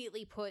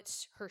immediately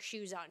puts her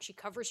shoes on. She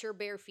covers her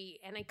bare feet,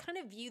 and I kind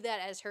of view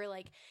that as her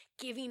like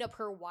giving up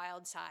her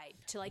wild side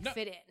to like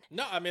fit in.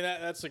 No, I mean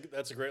that's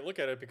a great look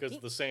at it, because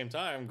at the same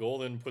time,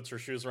 Golden puts her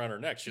shoes around her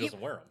neck. She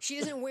doesn't wear them. She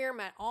doesn't wear them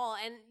at all,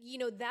 and you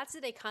know, that's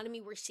the dichotomy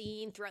we're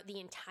seeing throughout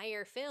the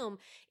entire film.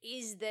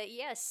 Is that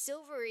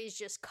Silver is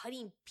just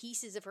cutting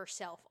pieces of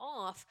herself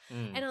off,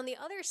 and on the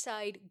other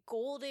side,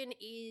 Golden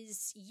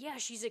is,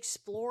 she's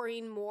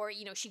exploring more.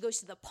 You know, she goes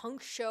to the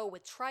punk show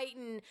with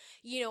Triton,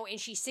 you know, and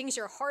she sings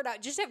her heart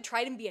out. Just have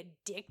Triton be a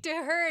dick to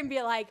her and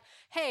be like,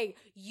 hey,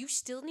 you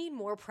still need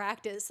more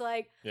practice.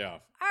 Like,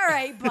 all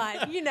right,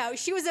 bud, you know,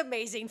 she was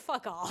amazing.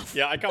 Fuck off.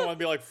 Yeah, I kind of want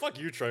to be like, fuck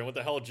you, Triton. What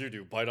the hell did you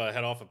do? Bite a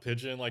head off a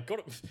pigeon? Like, go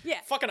to...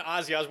 Fucking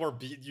Ozzy Osbourne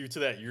beat you to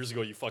that years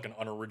ago, you fucking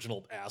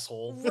unoriginal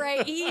asshole.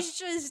 Right, he's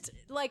just,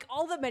 like,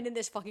 all the men in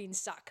this fucking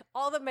suck.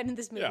 All the men in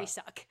this movie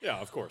suck. Yeah,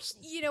 of course.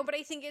 You know, but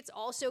I think it's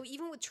also,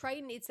 even with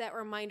Triton, it's that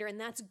reminder, and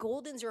that's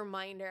Golden's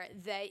reminder,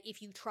 that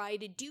if you try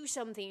to do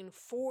something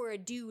for a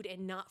dude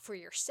and not for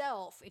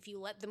yourself, if you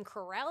let them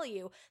corral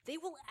you, they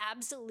will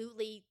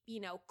absolutely, you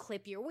know,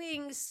 clip your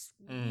wings,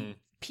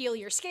 peel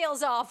your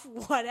scales off,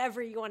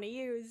 whatever you want to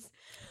use.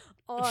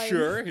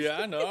 Sure,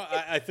 yeah, no,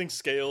 I think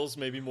scales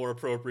may be more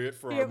appropriate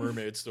for our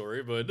mermaid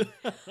story, but...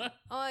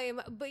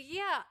 but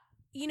yeah,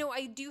 you know,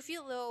 I do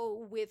feel,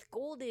 though, with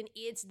Golden,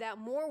 it's that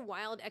more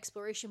wild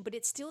exploration, but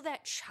it's still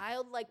that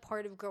childlike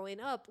part of growing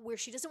up where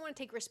she doesn't want to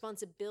take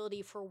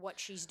responsibility for what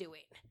she's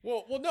doing.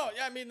 Well, no,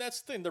 I mean,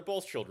 that's the thing. They're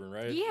both children,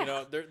 right? Yeah. You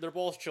know, they're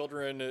both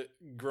children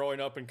growing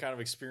up and kind of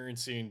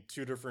experiencing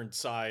two different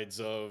sides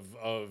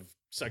of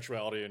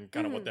sexuality and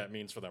kind of what that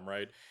means for them,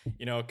 right?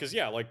 You know, because,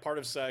 like, part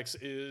of sex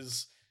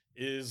is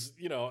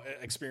you know,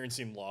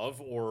 experiencing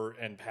love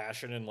and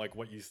passion and like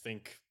what you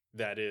think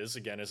that is,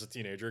 again, as a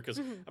teenager, because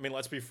I mean,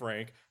 let's be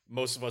frank,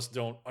 most of us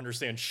don't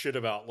understand shit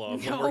about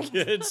love when we're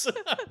kids.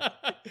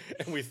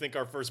 And we think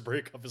our first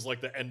breakup is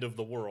like the end of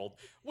the world,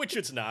 which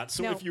it's not.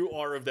 So if you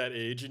are of that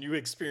age and you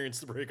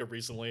experienced the breakup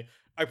recently,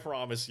 I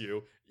promise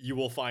you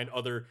will find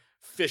other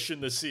fish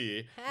in the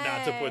sea,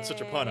 not to put such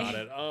a pun on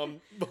it.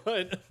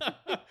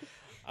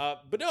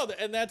 But no,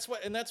 and that's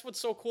what's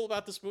so cool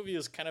about this movie,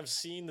 is kind of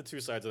seeing the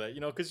two sides of that,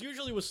 you know, because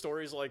usually with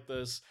stories like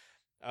this,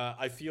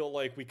 I feel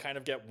like we kind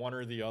of get one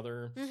or the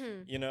other,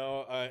 you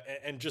know,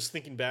 and just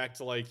thinking back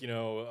to like, you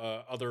know,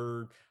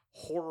 other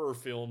horror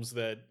films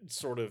that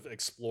sort of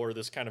explore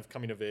this kind of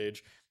coming of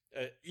age,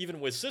 even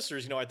with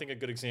sisters, I think a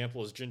good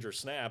example is Ginger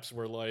Snaps,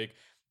 where like,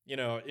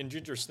 in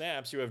Ginger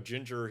Snaps, you have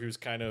Ginger who's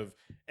kind of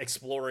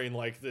exploring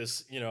like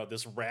this,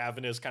 this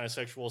ravenous kind of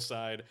sexual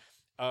side.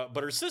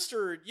 But her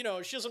sister,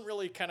 she doesn't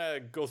really kind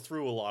of go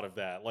through a lot of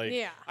that. Like,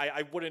 Yeah.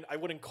 I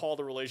wouldn't call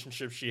the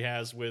relationship she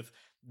has with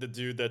the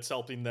dude that's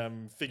helping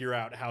them figure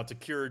out how to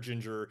cure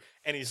Ginger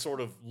any sort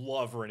of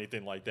love or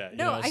anything like that.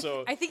 No,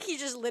 So I think he's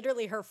just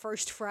literally her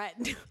first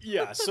friend.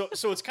 yeah, so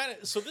it's kind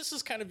of, so this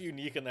is kind of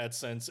unique in that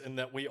sense, in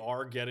that we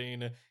are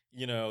getting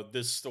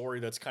this story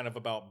that's kind of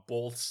about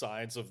both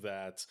sides of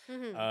that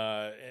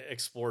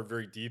explored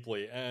very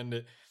deeply.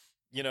 And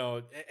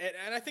and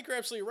I think you're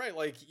absolutely right.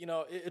 Like,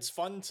 it's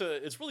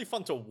really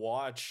fun to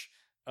watch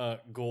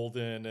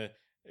Golden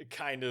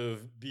kind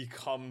of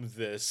become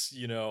this,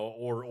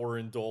 or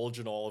indulge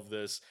in all of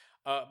this.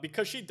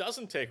 Because she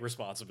doesn't take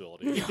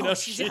responsibility. No,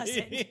 she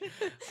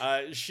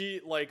doesn't. She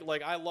like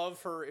I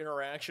love her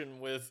interaction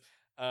with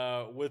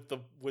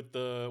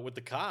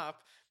the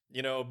cop,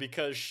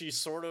 because she's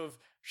sort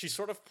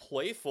of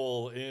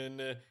playful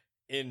in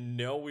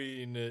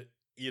knowing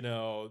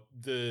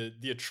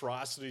the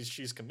atrocities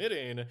she's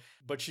committing,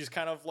 but she's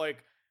kind of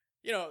like,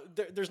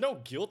 there's no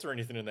guilt or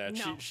anything in that.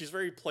 No. She's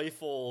very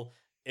playful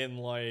in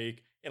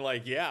like,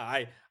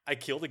 yeah, I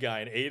killed a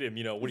guy and ate him.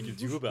 What do you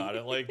do about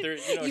it? Like, there,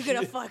 You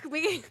gonna fuck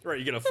me? right?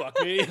 You gonna fuck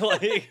me?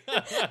 Like,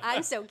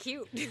 I'm so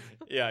cute.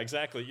 yeah,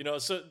 exactly.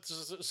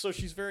 So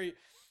she's very,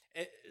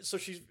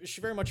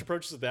 she very much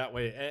approaches it that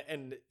way,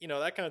 and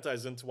that kind of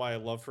ties into why I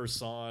love her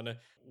song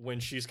when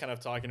she's kind of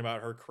talking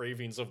about her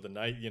cravings of the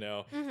night.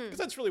 Because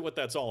that's really what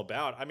that's all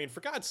about. I mean, for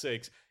God's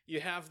sakes,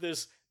 you have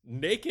this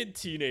naked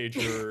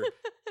teenager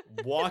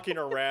walking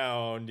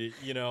around,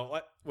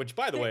 which,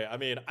 by the way, I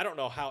mean, I don't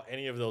know how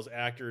any of those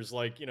actors,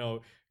 like,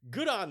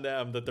 good on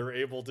them that they're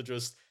able to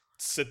just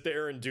sit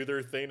there and do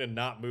their thing and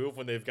not move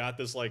when they've got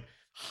this like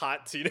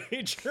hot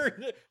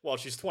teenager. Well,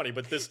 she's 20,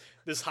 but this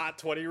hot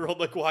 20-year-old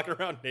like walking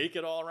around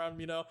naked all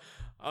around,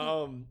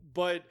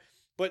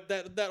 but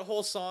that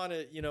whole song,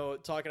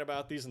 talking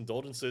about these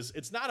indulgences,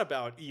 it's not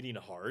about eating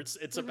hearts.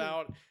 It's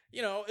about,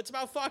 it's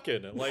about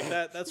fucking. Like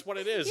that's what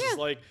it is. Yeah. It's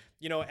like,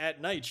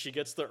 at night she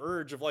gets the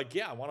urge of like,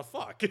 yeah, I want to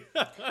fuck.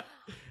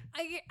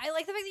 I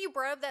like the fact that you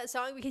brought up that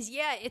song because,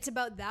 yeah, it's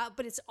about that,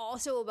 but it's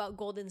also about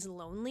Golden's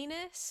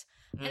loneliness.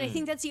 And I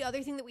think that's the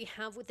other thing that we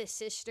have with the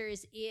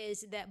sisters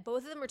is that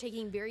both of them are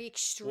taking very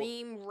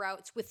extreme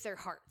routes with their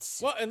hearts.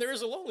 Well, and there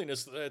is a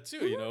loneliness to that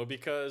too,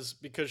 because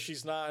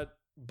she's not,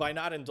 by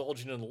not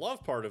indulging in the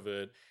love part of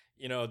it,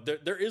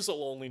 there is a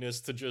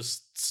loneliness to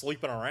just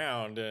sleeping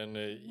around and,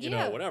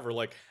 whatever.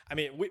 Like, I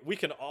mean, we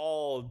can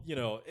all,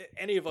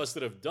 any of us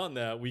that have done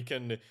that, we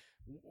can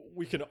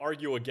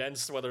argue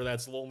against whether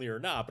that's lonely or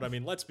not. But I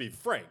mean, let's be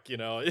frank,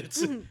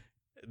 it's,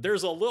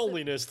 there's a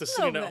loneliness to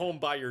sitting at home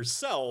by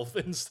yourself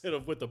instead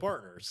of with the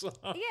partners.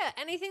 Yeah,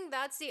 and I think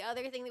that's the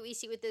other thing that we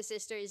see with the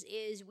sisters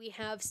is we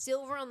have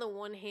Silver on the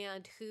one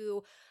hand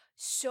who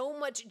so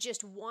much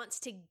just wants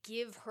to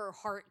give her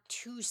heart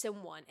to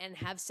someone and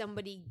have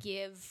somebody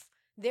give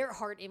their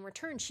heart in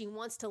return. She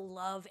wants to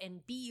love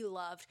and be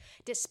loved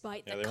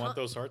despite they want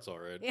those hearts all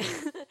right.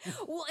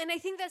 Well, and I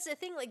think that's the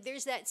thing. Like,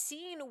 there's that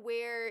scene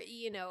where,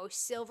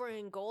 Silver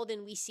and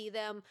Golden, we see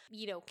them,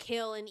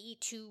 kill and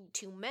eat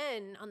two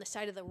men on the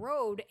side of the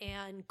road,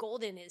 and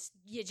Golden is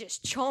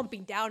just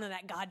chomping down on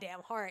that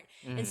goddamn heart.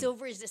 And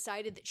Silver has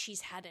decided that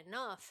she's had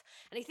enough.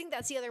 And I think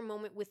that's the other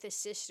moment with the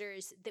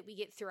sisters that we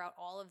get throughout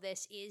all of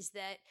this is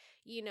that,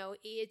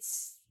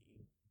 it's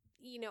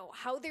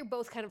how they're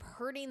both kind of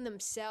hurting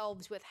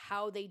themselves with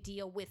how they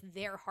deal with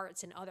their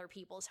hearts and other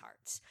people's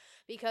hearts.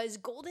 Because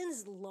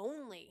Golden's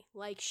lonely,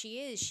 like she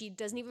is. She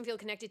doesn't even feel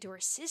connected to her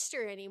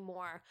sister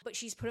anymore, but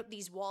she's put up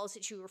these walls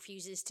that she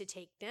refuses to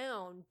take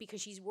down because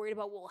she's worried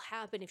about what will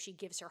happen if she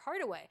gives her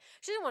heart away.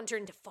 She doesn't want to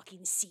turn into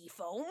fucking sea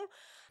foam.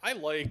 I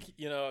like,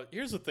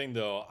 here's the thing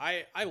though.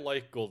 I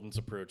like Golden's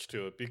approach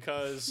to it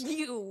because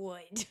You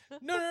would.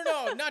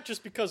 No, not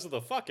just because of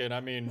the fucking.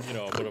 I mean,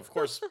 but of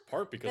course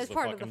part because That's of the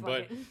part fucking, of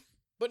the fucking.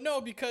 But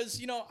no,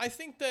 because, I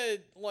think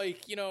that,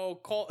 like,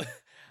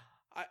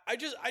 I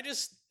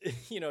just,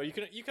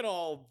 you can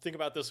all think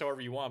about this however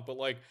you want, but,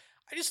 like,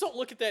 I just don't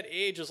look at that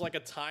age as, like, a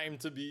time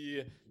to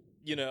be,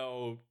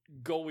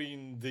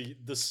 going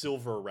the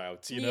silver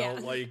route, Yeah.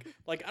 Like,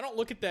 I don't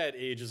look at that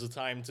age as a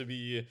time to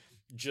be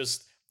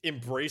just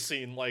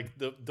embracing, like,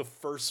 the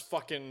first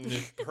fucking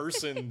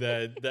person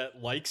that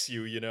likes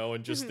you,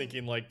 and just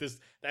thinking, like,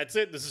 that's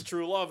it, this is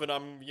true love, and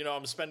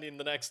I'm spending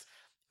the next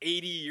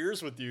 80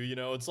 years with you,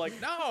 it's like,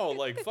 no,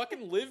 like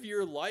fucking live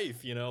your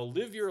life,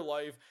 live your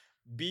life,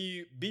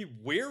 be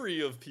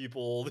wary of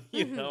people,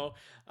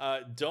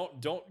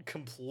 don't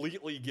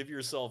completely give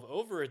yourself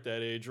over at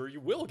that age or you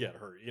will get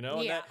hurt,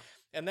 Yeah.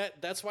 and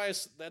that's why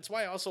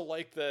I also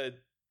like that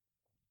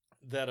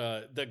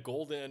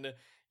Golden,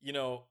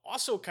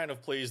 also kind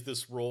of plays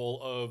this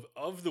role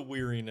of the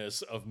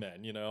weariness of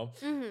men,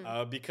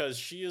 because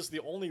she is the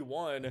only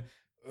one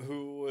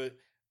who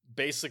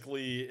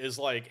basically is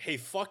like, hey,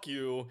 fuck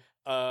you,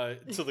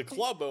 to the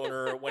club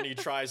owner when he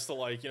tries to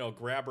like,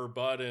 grab her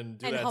butt and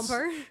do And that hump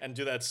her. and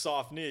do that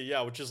soft knee.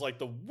 Yeah, which is like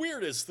the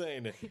weirdest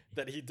thing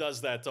that he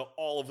does that to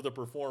all of the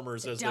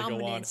performers as they go on.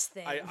 Dominance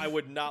thing. I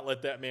would not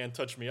let that man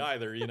touch me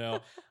either,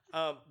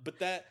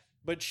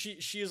 but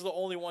she is the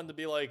only one to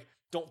be like,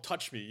 don't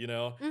touch me,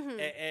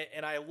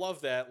 and I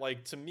love that.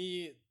 Like to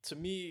me,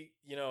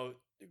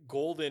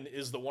 Golden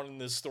is the one in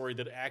this story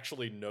that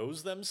actually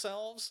knows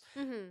themselves,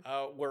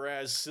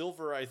 whereas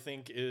Silver, I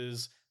think,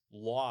 is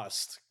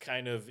lost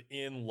kind of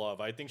in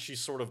love. I think she's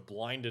sort of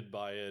blinded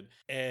by it,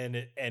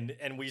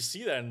 and we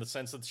see that in the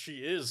sense that she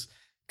is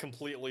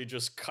completely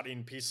just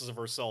cutting pieces of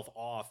herself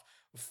off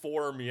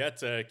for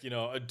Mietek,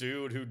 a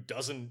dude who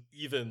doesn't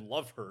even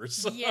love her.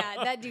 So,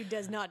 Yeah, that dude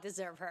does not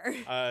deserve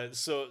her.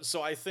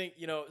 so I think,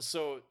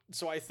 so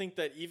I think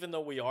that even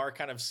though we are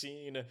kind of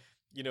seeing,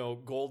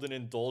 Golden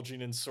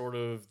indulging in sort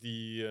of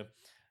the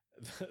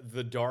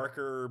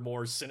darker,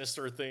 more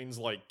sinister things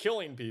like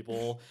killing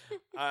people,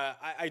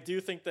 I do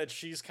think that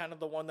she's kind of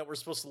the one that we're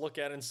supposed to look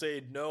at and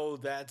say, no,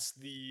 that's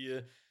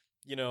the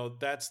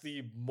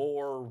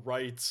more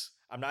right.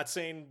 I'm not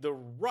saying the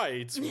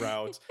right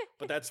route,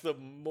 but that's the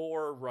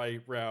more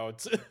right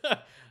route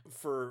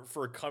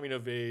for coming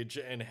of age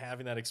and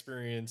having that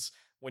experience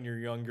when you're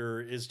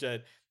younger, is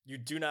that you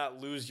do not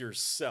lose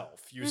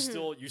yourself. You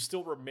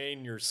still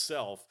remain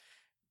yourself.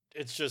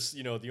 It's just,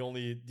 the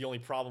only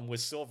problem with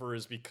Silver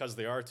is because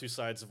they are two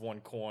sides of one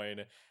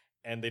coin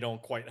and they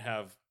don't quite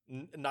have,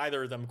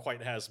 neither of them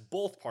quite has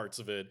both parts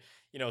of it.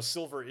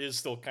 Silver is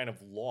still kind of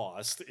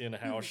lost in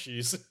how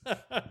she's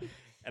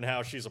and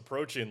how she's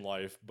approaching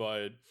life,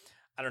 but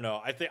I don't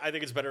know. I think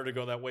it's better to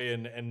go that way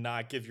and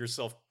not give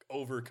yourself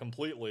over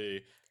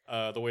completely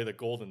the way that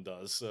Golden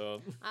does.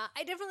 So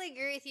I definitely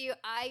agree with you.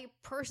 I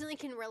personally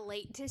can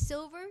relate to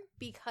Silver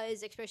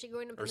because, especially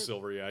growing up in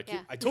Silver, yeah.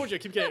 I told you I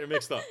keep getting it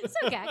mixed up. It's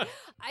okay.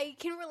 I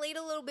can relate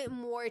a little bit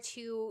more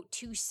to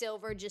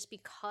Silver just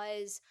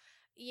because,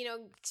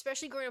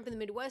 especially growing up in the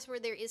Midwest where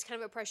there is kind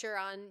of a pressure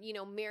on,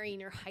 marrying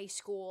your high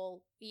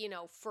school,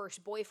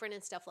 first boyfriend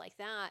and stuff like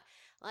that.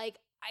 Like,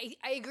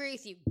 I agree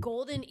with you.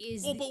 Golden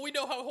is... Well, but we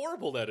know how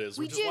horrible that is,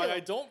 which is why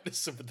I don't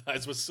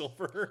sympathize with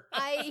Silver.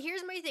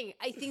 Here's my thing.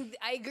 I think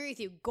I agree with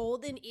you.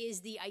 Golden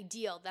is the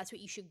ideal. That's what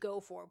you should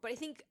go for. But I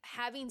think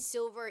having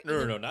Silver...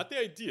 No, not the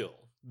ideal.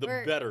 The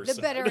better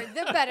the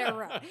better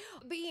route.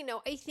 But,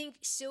 I think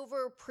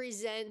Silver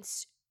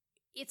presents...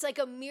 It's like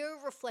a mirror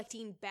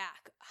reflecting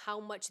back how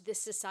much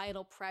this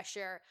societal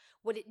pressure,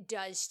 what it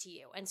does to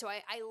you. And so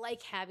I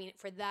like having it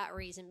for that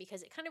reason,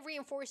 because it kind of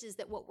reinforces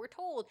that what we're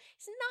told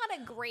is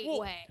not a great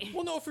way.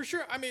 Well, no, for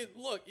sure. I mean,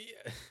 look,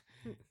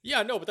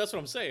 yeah, no, but that's what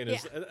I'm saying.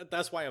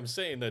 That's why I'm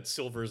saying that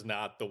Silver is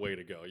not the way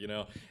to go,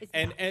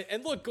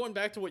 And look, going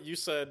back to what you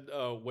said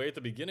way at the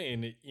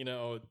beginning,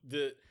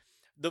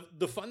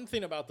 the fun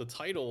thing about the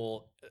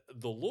title,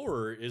 The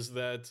Lure, is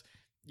that,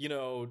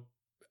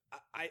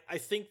 I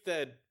think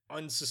that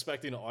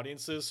unsuspecting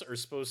audiences are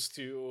supposed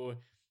to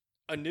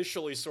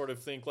initially sort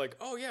of think like,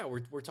 oh yeah,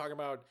 we're talking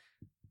about,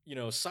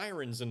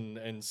 sirens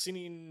and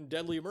singing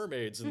deadly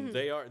mermaids, and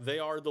they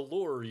are the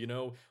lure,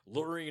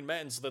 luring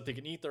men so that they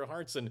can eat their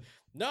hearts. And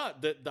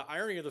not that the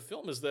irony of the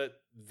film is that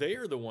they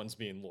are the ones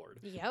being lured.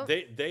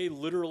 Yep. They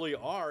literally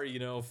are,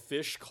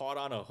 fish caught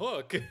on a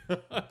hook.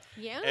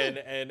 Yeah.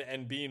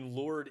 And being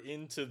lured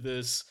into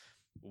this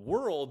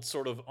world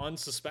sort of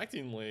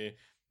unsuspectingly,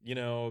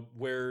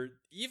 where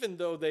even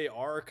though they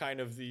are kind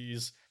of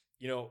these,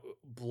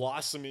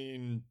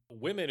 blossoming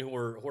women who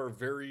are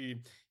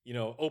very,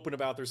 open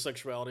about their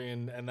sexuality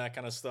and that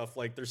kind of stuff,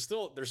 like there's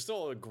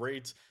still a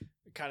great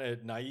kind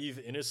of naive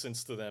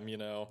innocence to them,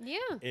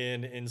 Yeah.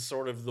 in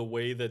sort of the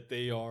way that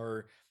they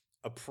are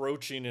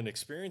approaching and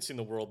experiencing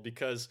the world,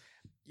 because,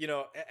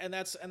 and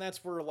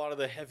that's where a lot of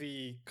the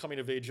heavy coming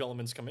of age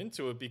elements come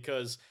into it,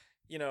 because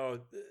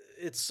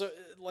it's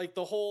like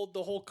the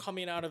whole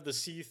coming out of the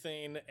sea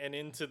thing and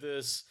into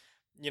this,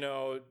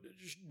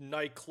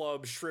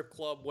 nightclub, strip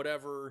club,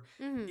 whatever,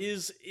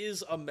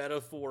 is a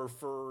metaphor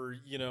for,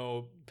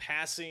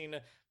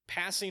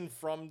 passing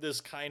from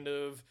this kind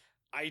of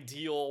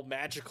ideal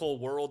magical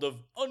world of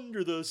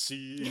under the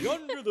sea.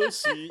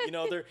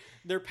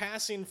 They're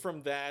passing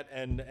from that,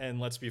 and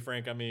let's be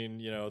frank, I mean,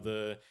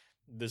 the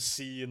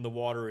sea and the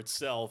water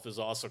itself is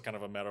also kind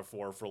of a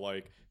metaphor for,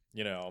 like,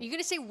 You're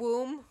gonna say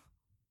womb?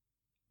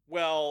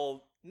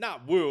 Well,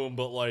 not womb,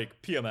 but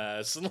like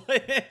PMS, and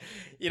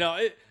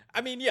I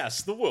mean,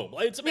 yes, the womb.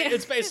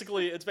 It's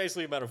basically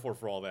a metaphor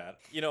for all that,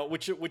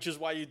 which is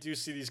why you do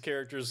see these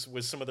characters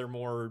with some of their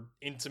more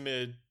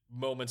intimate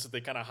moments that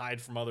they kind of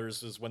hide from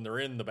others, is when they're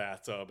in the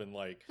bathtub and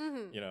like,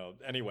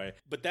 anyway.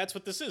 But that's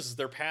what this is.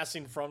 They're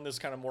passing from this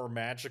kind of more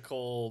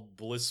magical,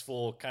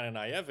 blissful kind of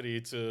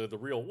naivety to the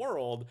real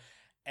world,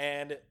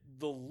 and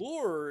the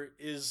lure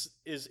is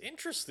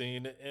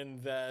interesting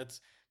in that,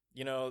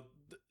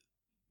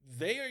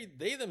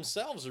 they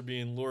themselves are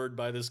being lured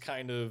by this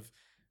kind of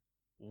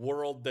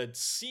world that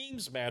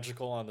seems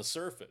magical on the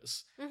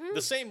surface.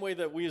 The same way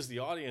that we as the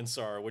audience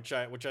are, which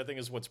I think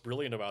is what's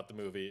brilliant about the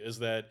movie, is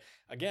that,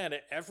 again,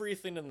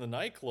 everything in the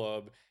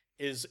nightclub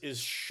is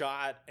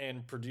shot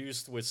and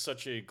produced with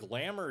such a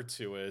glamour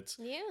to it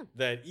Yeah.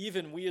 that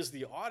even we as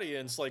the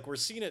audience, like, we're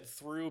seeing it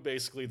through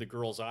basically the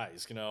girl's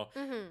eyes,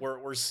 Mm-hmm.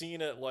 we're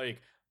seeing it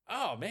like,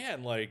 oh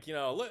man, like,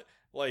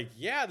 like,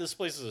 yeah, this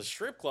place is a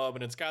strip club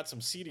and it's got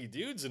some seedy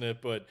dudes in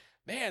it, but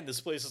man, this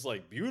place is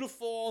like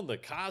beautiful and the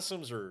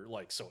costumes are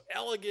like so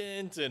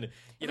elegant, and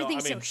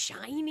Everything's so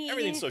shiny.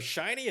 everything's so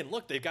shiny, and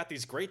look, they've got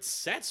these great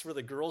sets where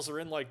the girls are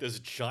in like this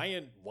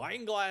giant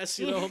wine glass,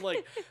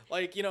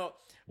 like,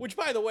 which,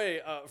 by the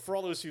way, for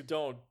all those who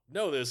don't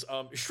know this,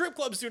 strip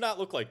clubs do not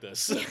look like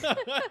this.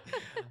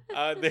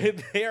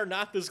 They are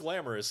not this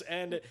glamorous,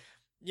 and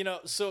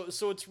so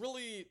it's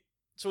really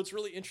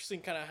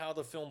interesting kind of how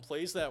the film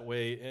plays that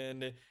way,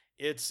 and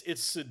it's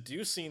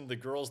seducing the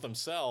girls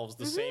themselves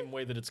the Mm-hmm. same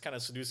way that it's kind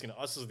of seducing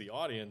us as the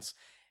audience,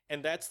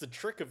 and that's the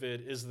trick of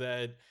it, is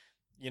that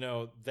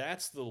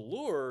that's the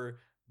lure.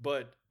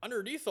 But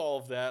underneath all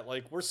of that,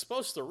 like, we're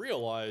supposed to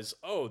realize,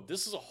 oh,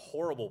 this is a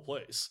horrible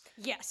place.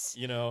 Yes.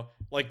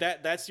 Like,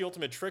 that's the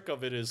ultimate trick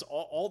of it, is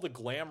all the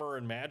glamour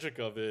and magic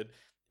of it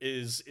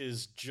is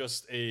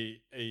just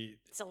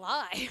It's a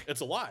lie. it's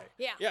a lie.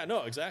 Yeah. Yeah,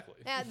 no, exactly.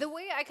 Yeah, the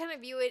way I kind of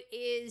view it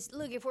is,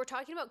 look, if we're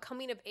talking about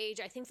coming of age,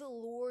 I think the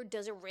lure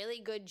does a really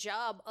good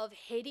job of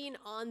hitting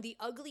on the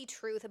ugly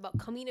truth about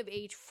coming of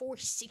age for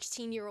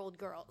 16-year-old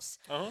girls.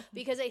 Uh-huh.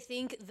 Because I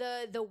think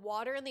the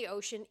water and the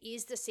ocean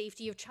is the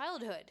safety of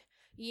childhood.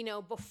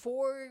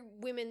 Before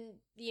women,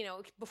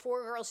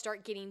 before girls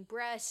start getting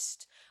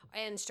breasts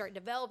and start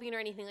developing or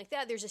anything like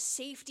that, there's a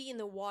safety in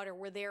the water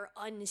where they're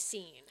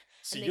unseen.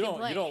 See, and you they can don't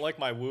play. you don't like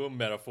my womb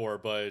metaphor,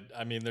 but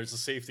I mean, there's a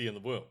safety in the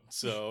womb,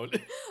 so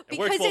it Because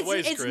works both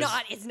ways, it's Chris.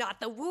 it's not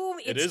the womb,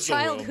 It it's is the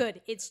womb.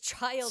 childhood. It's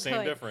childhood.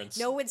 Same difference.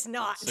 No, it's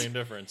not. Same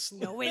difference.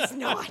 No, it's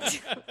not.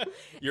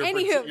 You're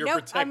Anywho, you're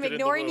nope, protected I'm in the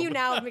ignoring you womb.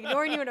 now. I'm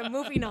ignoring you and I'm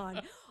moving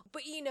on.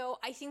 But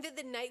I think that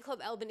the nightclub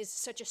element is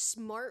such a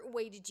smart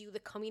way to do the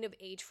coming of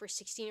age for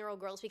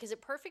 16-year-old girls, because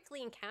it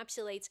perfectly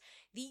encapsulates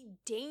the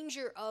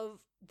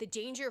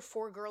danger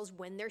for girls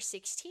when they're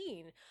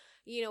 16.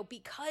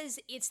 Because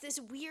it's this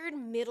weird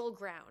middle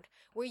ground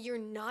where you're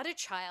not a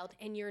child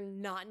and you're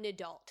not an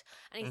adult.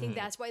 And I think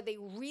that's why they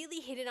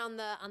really hit it on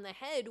the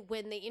head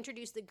when they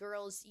introduce the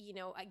girls,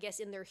 I guess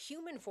in their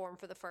human form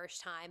for the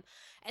first time,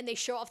 and they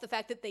show off the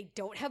fact that they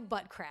don't have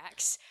butt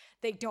cracks,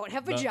 they don't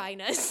have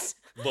vaginas.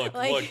 Look,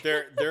 Like-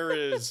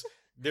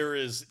 there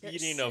is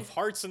eating of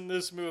hearts in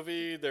this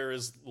movie. There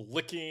is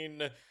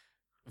licking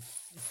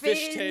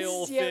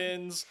fishtail Fins, yep.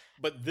 fins,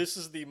 but this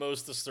is the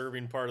most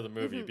disturbing part of the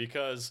movie, Mhm.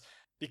 because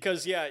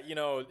yeah,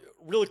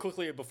 really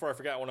quickly before I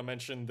forgot, I want to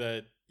mention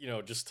that,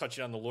 just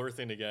touching on the lure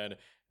thing again,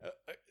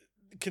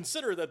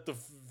 consider that the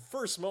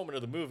first moment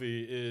of the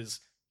movie is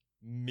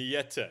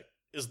Mietek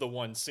is the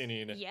one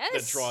singing that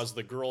Yes. draws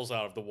the girls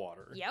out of the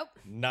water. Yep.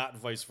 Not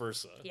vice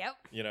versa.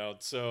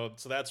 Yep. So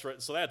that's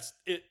right. So that's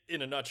it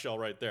in a nutshell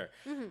right there.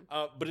 Mhm.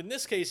 But in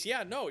this case,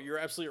 yeah, no, you're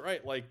absolutely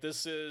right. Like,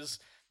 this is,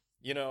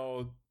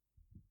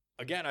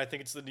 again, I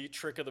think it's the neat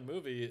trick of the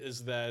movie,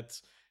 is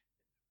that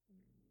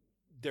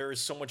there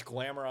is so much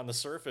glamour on the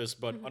surface,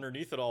 but Mhm.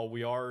 underneath it all,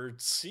 we are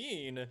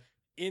seeing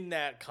in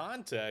that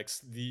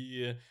context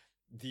the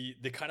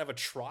kind of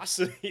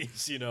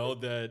atrocities,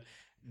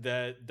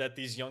 that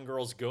these young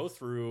girls go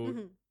through,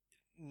 Mhm.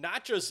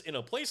 not just in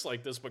a place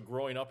like this, but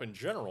growing up in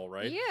general,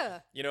 right?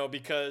 Yeah.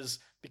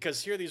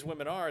 Because here these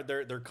women are,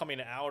 they're coming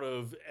out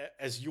of,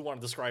 as you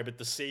want to describe it,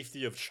 the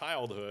safety of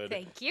childhood,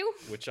 Thank you.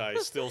 which I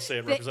still say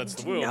it represents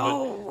the womb.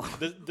 No.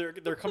 But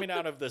they're coming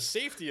out of the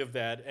safety of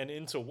that and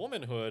into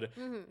womanhood,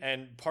 Mhm.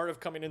 and part of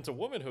coming into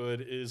womanhood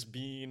is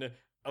being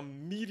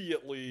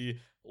immediately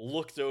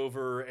looked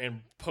over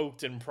and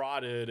poked and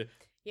prodded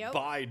Yep.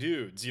 by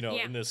dudes, Yeah.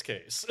 in this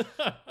case.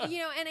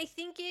 And I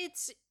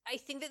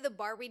think that the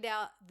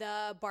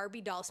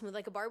Barbie doll, smooth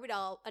like a Barbie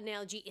doll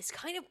analogy, is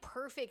kind of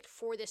perfect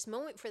for this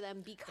moment for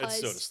them, because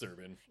It's so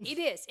disturbing. it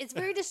is. It's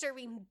very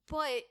disturbing,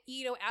 but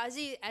as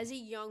a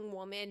young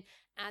woman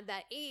at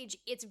that age,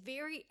 it's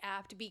very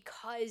apt,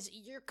 because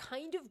you're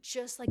kind of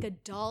just like a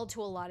doll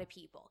to a lot of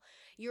people.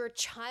 You're a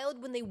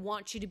child when they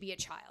want you to be a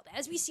child.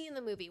 As we see in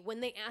the movie, when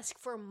they ask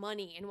for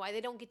money and why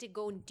they don't get to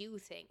go and do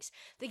things,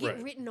 they get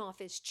Right. written off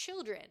as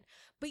children.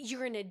 But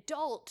you're an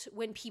adult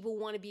when people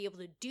want to be able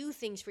to do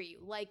things for you.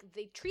 Like,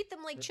 they treat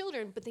them like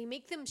children, but they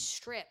make them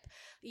strip.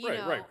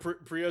 Right.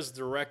 Priya's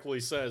directly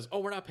says, "Oh,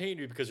 we're not paying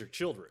you because you're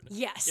children."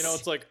 Yes.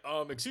 It's like,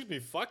 excuse me,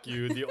 fuck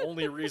you. The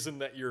only reason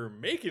that you're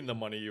making the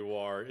money you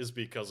are is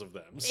because of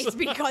them. It's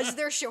because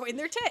they're showing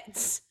their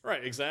tits.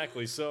 Right,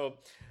 exactly. So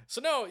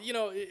no,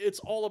 it's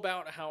all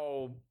about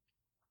how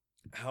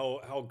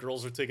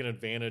girls are taken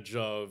advantage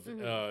of.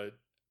 Mhm.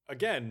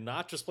 Again,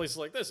 not just places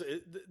like this.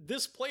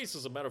 This place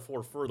is a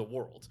metaphor for the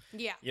world.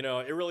 Yeah.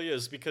 It really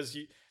is, because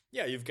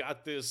you've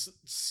got this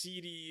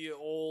seedy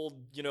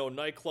old,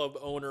 nightclub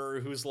owner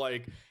who's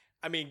like,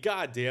 I mean,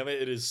 god damn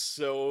it, it is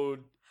so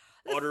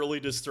utterly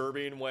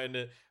disturbing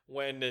when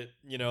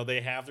you know,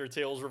 they have their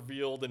tails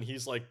revealed and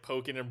he's like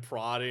poking and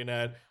prodding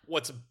at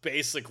what's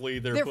basically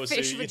their pussy,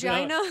 fish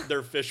vagina.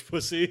 their fish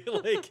pussy.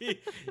 Like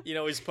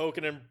he's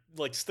poking and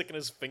like sticking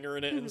his finger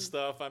in it and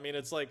stuff. I mean,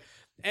 it's like,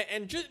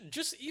 and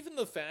just even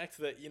the fact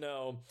that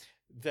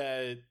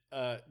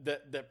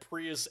that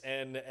Prius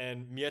and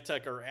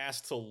Mietek are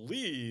asked to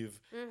leave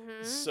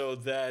so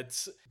that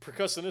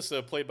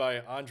Percussionista, played by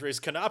Andres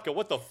Kanapka,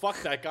 what the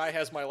fuck, that guy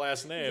has my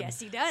last name. Yes,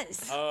 he does.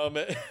 So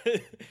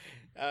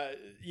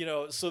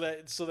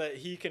that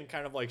he can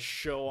kind of like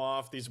show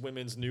off these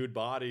women's nude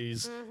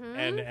bodies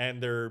and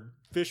their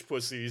fish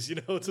pussies, to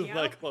the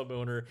nightclub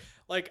owner.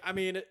 Like, I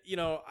mean,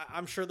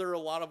 I'm sure there are a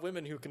lot of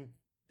women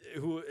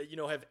who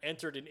have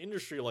entered an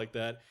industry like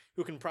that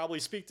who can probably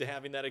speak to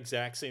having that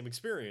exact same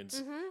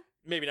experience.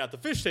 Maybe not the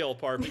fishtail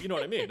part, but you know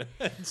what I mean.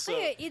 So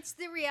it's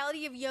the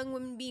reality of young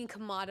women being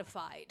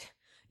commodified,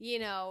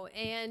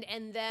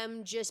 and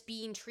them just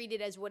being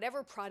treated as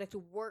whatever product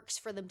works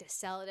for them to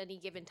sell at any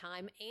given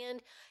time.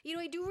 And,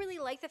 I do really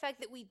like the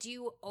fact that we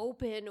do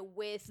open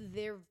with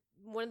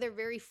one of their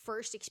very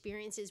first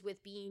experiences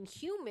with being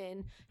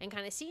human, and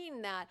kind of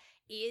seeing that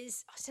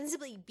is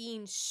ostensibly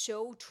being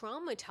so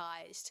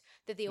traumatized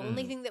that the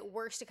only thing that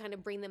works to kind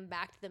of bring them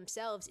back to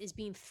themselves is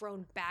being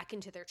thrown back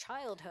into their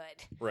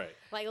childhood. Right.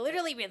 Like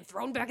literally being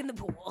thrown back in the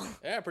pool.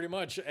 Yeah, pretty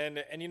much.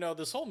 And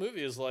this whole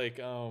movie is like,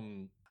 I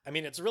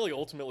mean, it's really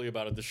ultimately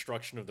about a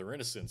destruction of their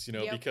innocence,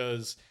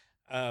 because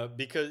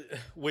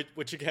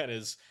which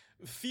again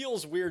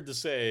feels weird to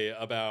say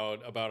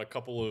about a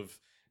couple of,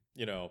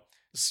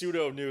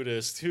 pseudo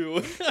nudists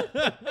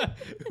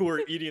who are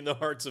eating the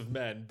hearts of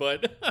men,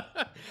 but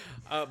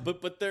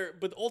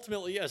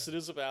ultimately, yes, it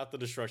is about the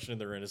destruction of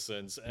their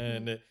innocence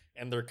and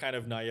their kind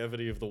of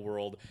naivety of the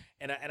world,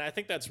 and I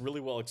think that's really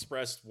well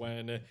expressed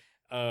when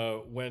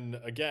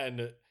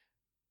again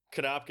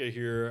Kanapka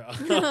here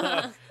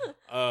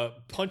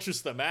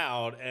punches them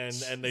out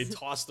and they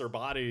toss their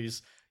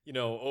bodies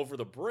over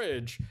the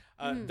bridge.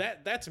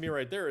 That to me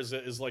right there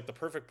is like the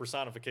perfect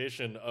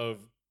personification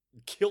of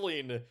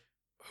killing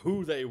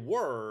who they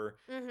were,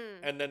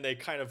 and then they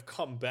kind of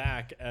come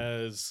back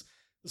as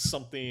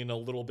something a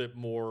little bit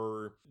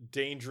more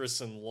dangerous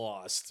and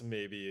lost,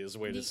 maybe is a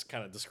way to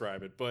kind of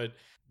describe it. But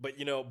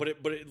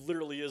it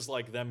literally is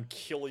like them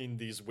killing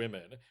these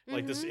women.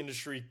 Like this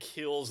industry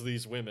kills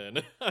these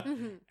women,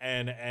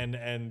 and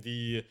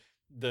the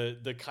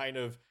kind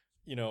of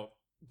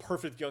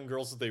perfect young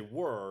girls that they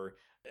were,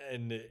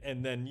 and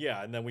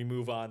then we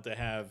move on to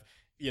have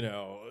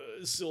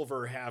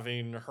Silver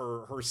having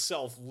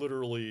herself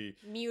literally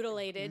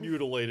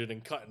mutilated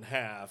and cut in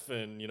half,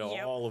 and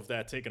all of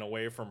that taken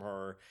away from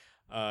her,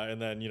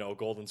 and then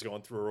Golden's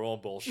going through her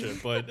own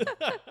bullshit, but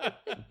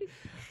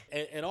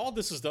and all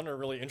this is done in a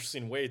really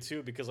interesting way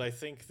too, because I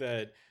think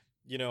that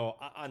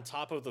on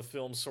top of the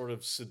film sort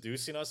of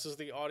seducing us as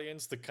the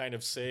audience to kind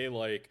of say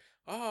like,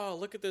 oh,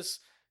 look at this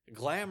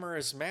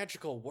glamorous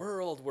magical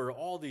world where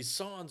all these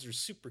songs are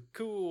super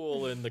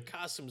cool and the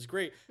costume's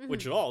great,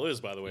 which it all is,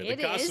 by the way.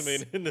 The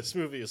costuming in this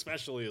movie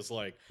especially is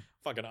like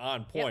fucking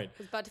on point. I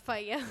was about to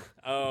fight you.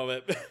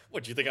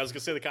 What, do you think I was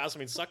gonna say the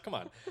costuming sucked? Come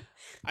on.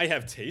 I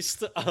have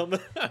taste.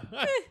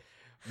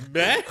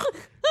 Meh?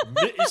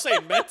 You say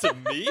meh to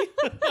me?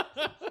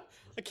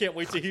 I can't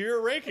wait to hear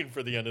your ranking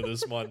for the end of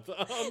this month.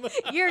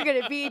 You're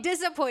gonna be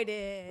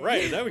disappointed.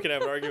 Right, then we can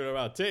have an argument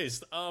about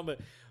taste.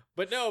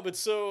 But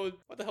so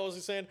what the hell was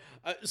he saying?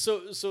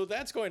 So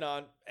that's going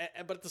on,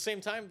 but at the same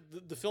time,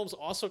 the film's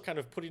also kind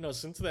of putting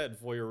us into that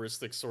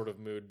voyeuristic sort of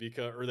mood,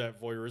 or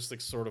that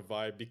voyeuristic sort of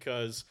vibe,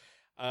 because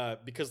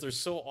there's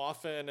so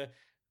often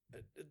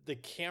the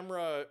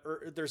camera,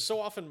 or there's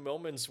so often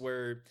moments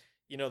where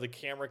the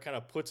camera kind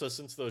of puts us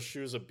into those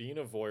shoes of being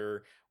a voyeur.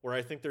 Where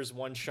I think there's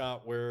one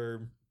shot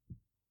where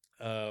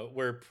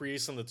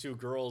Priest and the two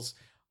girls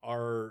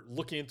are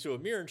looking into a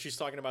mirror and she's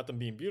talking about them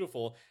being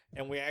beautiful,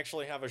 and we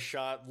actually have a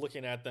shot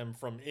looking at them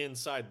from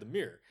inside the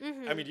mirror.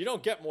 I mean, you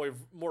don't get more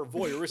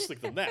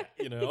voyeuristic than that,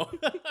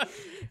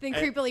 than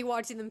creepily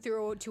watching them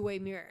through a two-way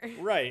mirror.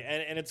 Right.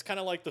 And it's kind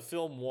of like the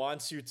film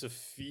wants you to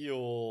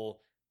feel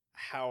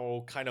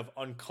how kind of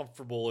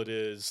uncomfortable it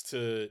is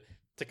to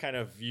kind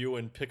of view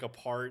and pick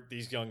apart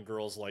these young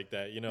girls like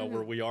that,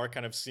 where we are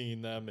kind of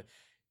seeing them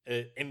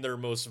in their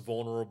most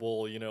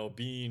vulnerable,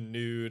 being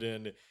nude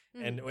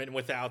and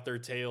without their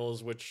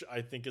tails, which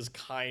I think is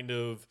kind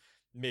of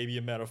maybe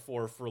a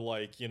metaphor for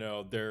like,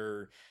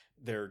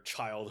 their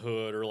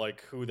childhood, or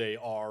like who they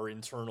are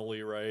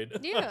internally, right?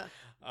 Yeah.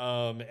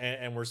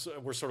 And we're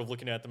sort of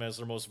looking at them as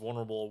their most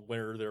vulnerable,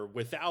 where they're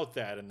without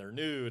that and they're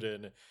nude,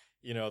 and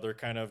they're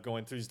kind of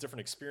going through these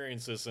different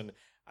experiences. And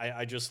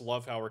I just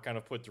love how we're kind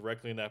of put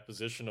directly in that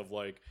position of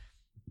like,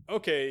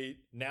 okay,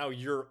 now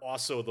you're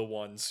also the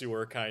ones who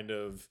are kind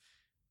of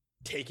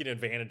taking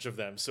advantage of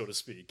them, so to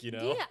speak,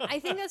 Yeah, I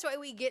think that's why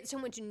we get so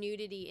much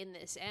nudity in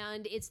this.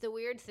 And it's the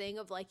weird thing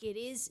of like, it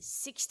is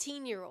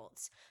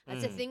 16-year-olds.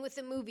 That's the thing with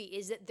the movie,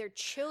 is that they're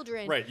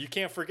children. Right, you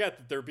can't forget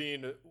that they're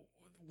being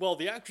well,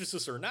 the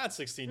actresses are not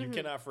 16. You Mhm.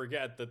 cannot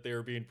forget that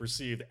they're being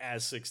perceived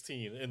as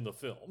 16 in the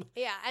film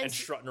Yeah, and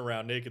strutting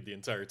around naked the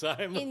entire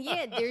time. and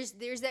yeah,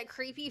 there's that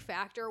creepy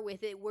factor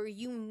with it where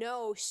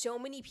so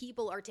many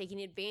people are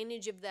taking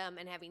advantage of them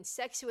and having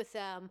sex with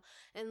them,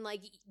 and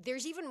like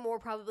there's even more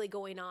probably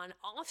going on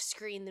off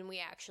screen than we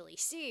actually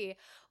see.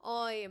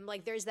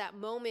 Like there's that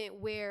moment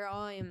where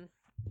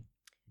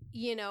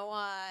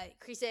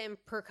Krista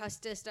and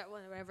Percustus,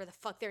 whatever the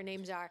fuck their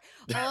names are.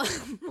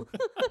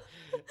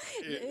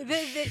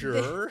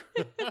 Sure.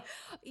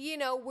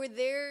 Where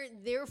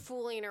they're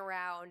fooling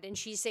around, and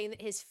she's saying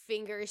that his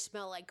fingers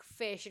smell like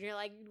fish, and you're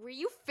like, were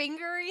you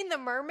fingering the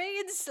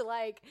mermaids?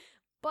 Like,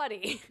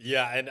 buddy.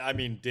 Yeah, and I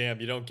mean, damn,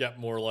 you don't get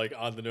more like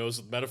on the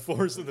nose with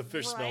metaphors than the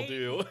fish smell Right?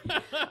 do.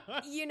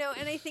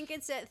 And I think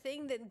it's that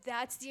thing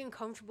that's the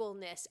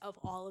uncomfortableness of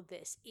all of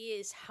this,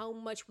 is how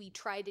much we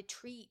try to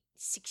treat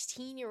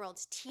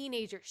 16-year-olds,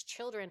 teenagers,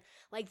 children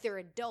like they're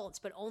adults,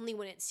 but only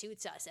when it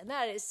suits us. And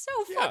that is so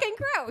fucking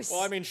gross. Well,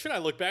 I mean, should I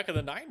look back in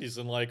the 90s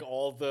and like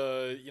all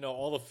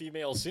the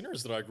female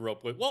sinners that I grew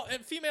up with? Well,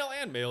 and female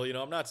and male,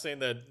 I'm not saying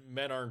that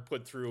men aren't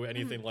put through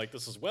anything like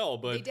this as well,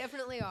 but they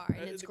definitely are,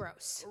 and it's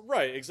gross.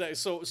 Right, exactly.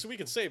 So we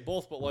can say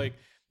both, but like,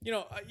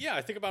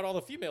 I think about all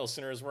the female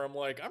sinners where I'm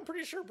like, I'm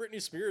pretty sure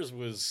Britney Spears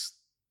was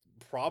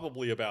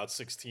probably about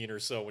 16 or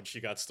so when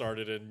she got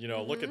started, and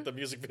look at the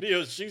music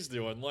videos she's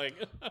doing, like.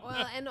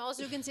 Well, and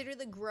also consider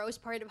the gross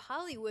part of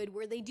Hollywood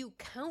where they do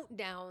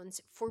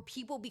countdowns for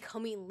people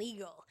becoming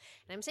legal.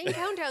 And I'm saying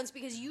countdowns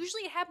because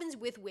usually it happens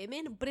with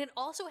women, but it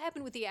also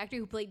happened with the actor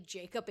who played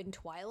Jacob in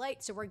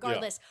Twilight. So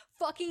regardless,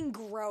 fucking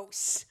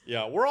gross.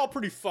 Yeah, we're all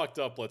pretty fucked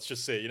up, let's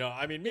just say.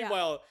 I mean,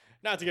 meanwhile,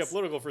 not to get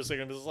political for a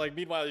second, but it's like,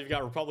 meanwhile, you've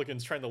got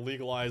Republicans trying to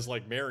legalize,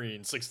 like,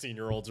 marrying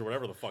 16-year-olds or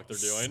whatever the fuck they're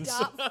doing.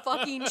 Stop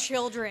fucking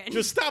children.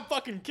 Just stop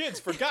fucking kids,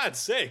 for God's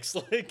sakes.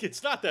 Like,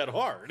 it's not that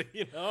hard,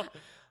 Even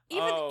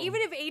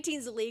if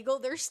 18's legal,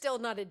 they're still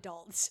not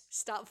adults.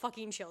 Stop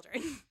fucking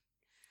children.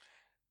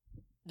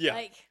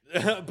 Yeah.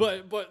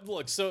 But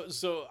look, so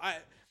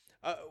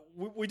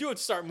we do have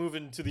to start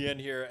moving to the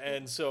end here,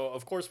 and so,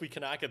 of course, we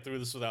cannot get through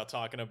this without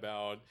talking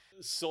about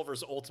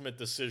Silver's ultimate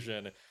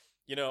decision.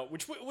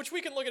 Which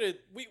we can look at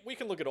it. We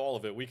can look at all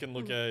of it. We can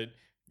look at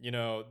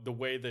the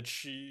way that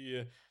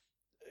she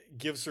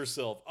gives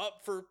herself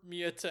up for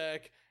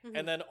Mietek,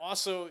 and then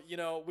also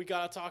we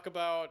gotta talk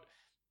about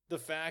the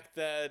fact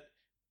that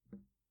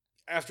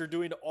after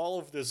doing all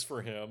of this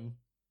for him,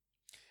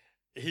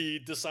 he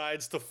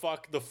decides to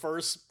fuck the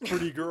first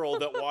pretty girl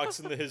that walks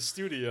into his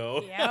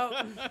studio,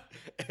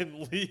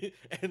 and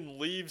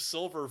leave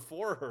Silver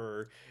for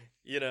her,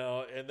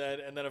 and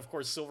then of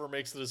course Silver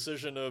makes the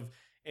decision of,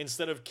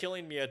 instead of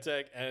killing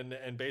Mietek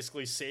and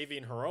basically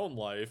saving her own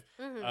life,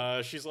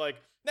 she's like,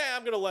 nah,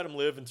 I'm gonna let him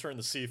live and turn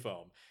the sea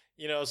foam.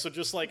 So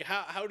just like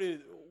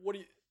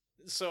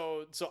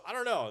so I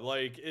don't know,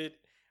 like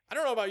I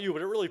don't know about you,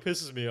 but it really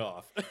pisses me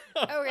off.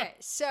 Okay,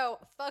 so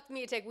fuck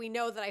Mietek. We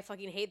know that I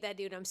fucking hate that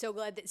dude. I'm so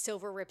glad that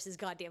Silver rips his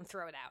goddamn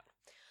throat out.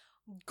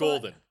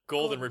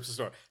 Golden rips his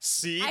throat.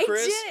 See, I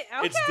Chris? did it.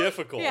 Okay. It's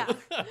difficult. Yeah.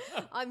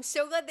 I'm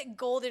so glad that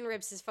Golden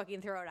rips his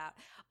fucking throat out.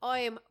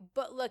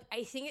 But look,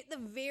 I think at the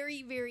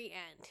very, very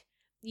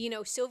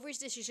end, Silver's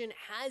decision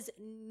has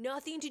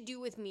nothing to do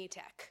with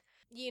Mietek.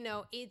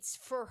 It's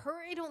for her.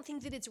 I don't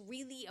think that it's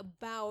really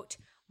about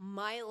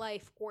my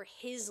life or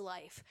his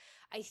life.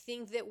 I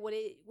think that what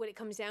it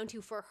comes down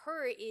to for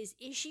her is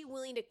she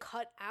willing to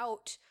cut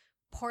out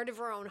part of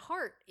her own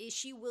heart? Is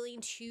she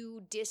willing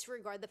to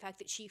disregard the fact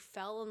that she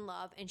fell in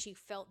love and she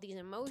felt these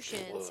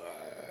emotions?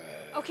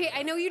 Okay,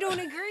 I know you don't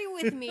agree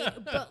with me,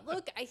 but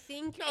look, I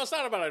think... No, it's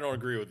not about I don't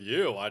agree with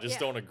you. I just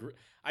don't agree.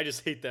 I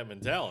just hate that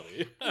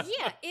mentality.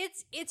 Yeah,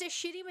 it's a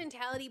shitty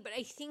mentality, but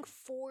I think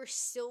for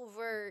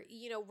Silver,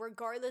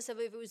 regardless of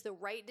if it was the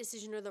right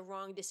decision or the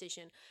wrong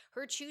decision,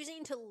 her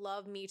choosing to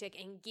love Mietek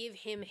and give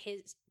him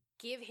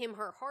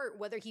her heart,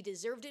 whether he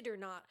deserved it or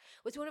not,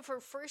 was one of her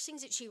first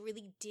things that she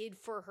really did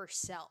for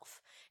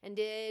herself and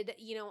did,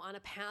 on a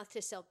path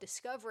to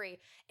self-discovery.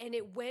 And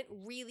it went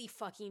really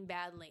fucking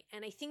badly.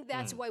 And I think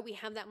that's why we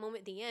have that moment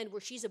at the end where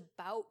she's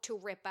about to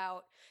rip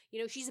out,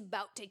 she's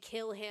about to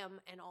kill him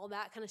and all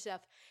that kind of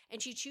stuff.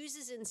 And she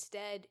chooses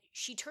instead,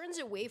 she turns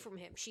away from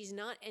him. She's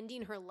not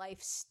ending her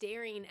life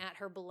staring at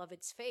her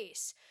beloved's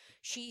face.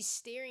 She's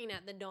staring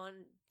at the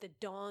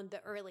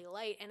early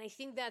light. And I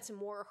think that's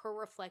more her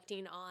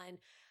reflecting on,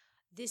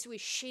 this was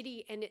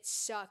shitty and it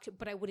sucked,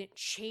 but I wouldn't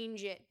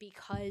change it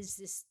because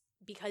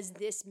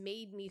this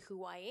made me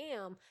who I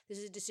am. This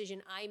is a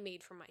decision I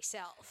made for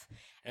myself.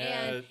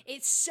 And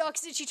it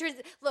sucks that she turns...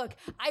 Look,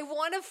 I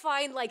want to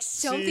find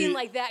something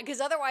like that,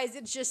 because otherwise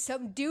it's just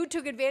some dude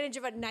took advantage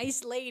of a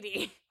nice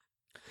lady.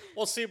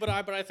 Well, see, but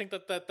I think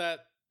that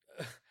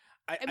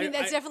I mean,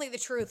 that's definitely the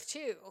truth,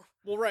 too.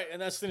 Well, right,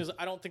 and that's the thing is,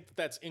 I don't think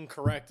that's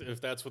incorrect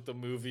if that's what the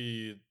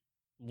movie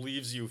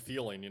leaves you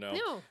feeling,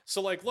 No.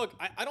 So, look,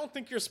 I don't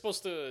think you're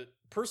supposed to...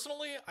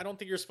 Personally, I don't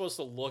think you're supposed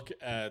to look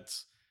at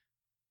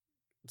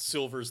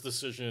Silver's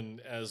decision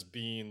as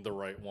being the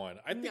right one.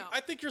 I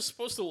think you're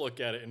supposed to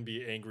look at it and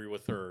be angry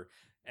with her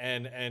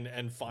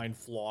and find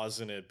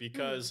flaws in it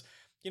because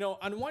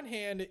on one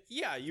hand,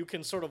 yeah, you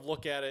can sort of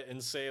look at it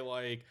and say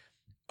like,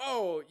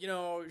 oh,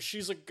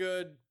 she's a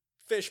good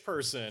fish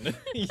person.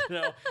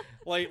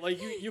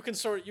 You can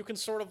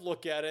sort of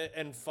look at it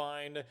and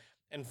find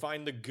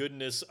the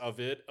goodness of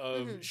it,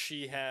 of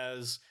she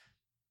has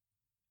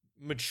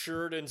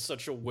matured in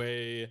such a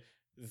way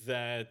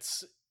that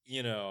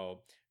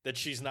that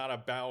she's not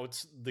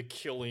about the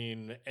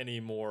killing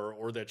anymore,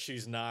 or that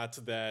she's not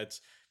that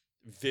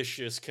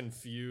vicious,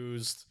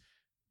 confused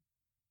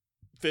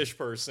fish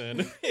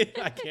person.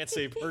 I can't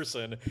say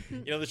person.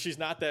 That she's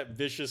not that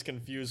vicious,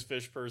 confused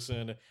fish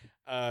person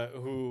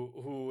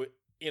who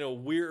in a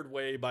weird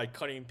way, by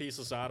cutting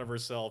pieces out of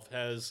herself,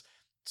 has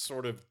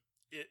sort of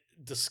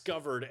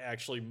discovered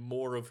actually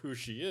more of who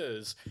she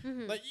is.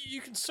 Like,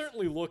 you can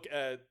certainly look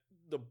at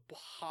the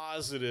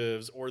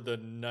positives or the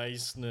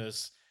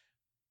niceness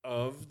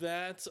of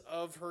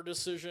her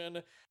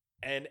decision,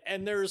 and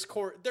there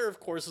of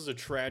course is a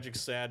tragic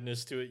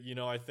sadness to it,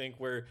 I think,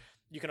 where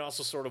you can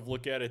also sort of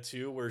look at it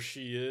too, where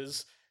she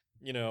is,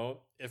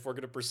 if we're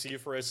going to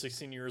perceive her as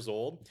 16 years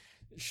old,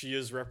 she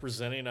is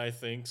representing, I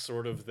think,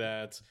 sort of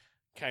that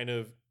kind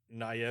of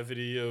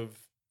naivety of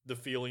the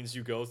feelings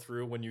you go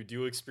through when you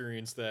do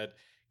experience that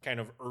kind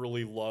of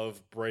early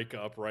love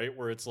breakup, right?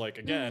 Where it's like,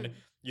 again,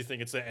 you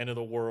think it's the end of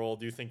the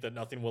world. You think that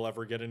nothing will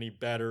ever get any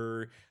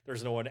better.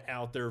 There's no one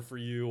out there for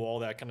you, all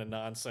that kind of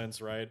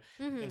nonsense, right?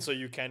 And so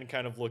you can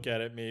kind of look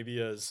at it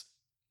maybe as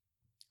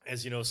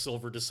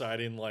Silver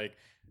deciding like,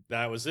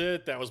 that was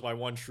it. That was my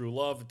one true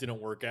love. It didn't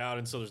work out.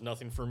 And so there's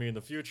nothing for me in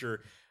the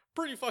future.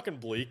 Pretty fucking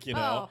bleak,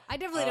 Oh, I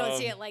definitely don't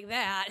see it like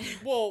that.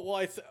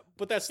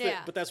 But that's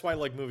why I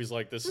like movies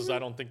like this, is I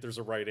don't think there's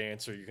a right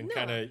answer. You can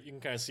kind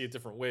of see it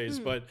different ways,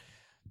 but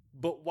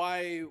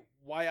why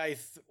I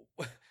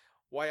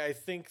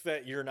think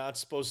that you're not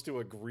supposed to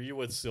agree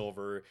with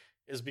Silver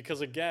is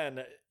because,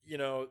 again,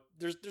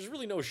 there's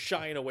really no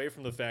shying away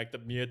from the fact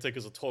that Mietek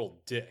is a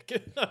total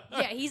dick.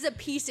 Yeah, he's a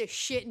piece of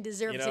shit and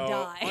deserves to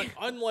die.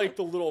 Unlike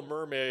The Little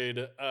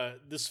Mermaid,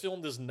 this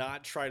film does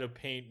not try to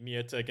paint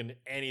Mietek in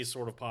any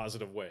sort of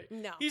positive way.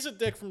 No. He's a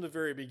dick from the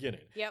very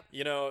beginning. Yep.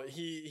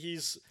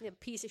 He's a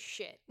piece of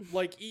shit.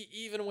 Like,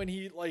 even when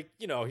he,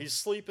 he's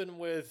sleeping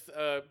with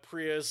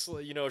Prius,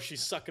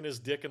 she's sucking his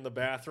dick in the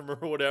bathroom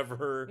or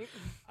whatever.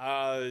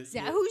 Is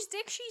that whose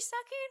dick she's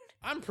sucking?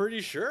 I'm pretty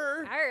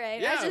sure. All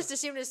right. Yeah. I just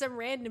assumed it's some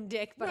random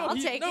dick, but I'll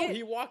take it. No,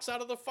 he walks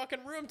out of the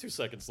fucking room 2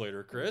 seconds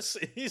later, Chris.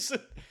 He's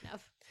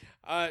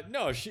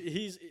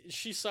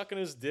she's sucking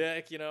his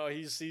dick.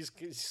 He's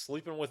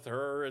sleeping with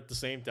her at the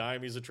same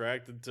time he's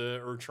attracted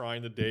to or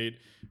trying to date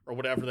or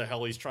whatever the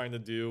hell he's trying to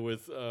do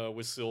with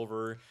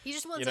Silver. He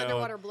just wants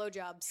underwater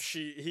blowjobs.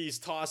 He's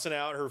tossing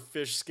out her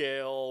fish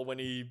scale when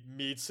he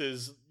meets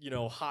his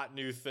hot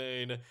new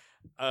thing.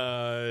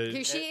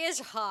 She is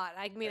hot.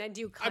 I mean, I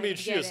do kind of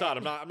she is hot.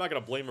 I'm not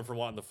gonna blame him for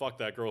wanting to fuck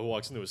that girl who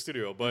walks into a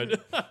studio,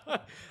 but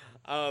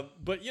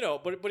but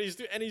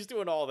he's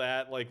doing all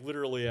that like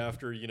literally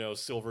after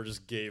Silver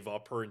just gave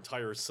up her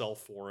entire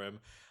self for him.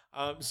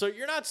 So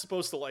you're not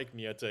supposed to like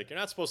Mietek. You're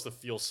not supposed to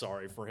feel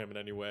sorry for him in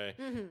any way.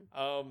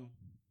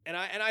 And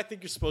I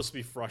think you're supposed to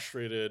be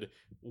frustrated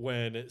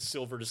when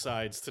Silver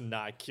decides to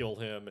not kill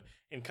him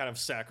and kind of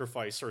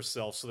sacrifice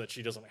herself so that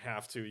she doesn't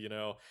have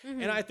to,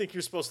 And I think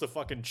you're supposed to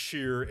fucking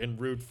cheer and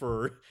root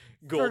for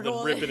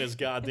Golden ripping his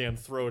goddamn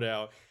throat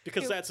out,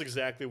 because that's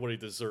exactly what he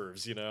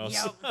deserves,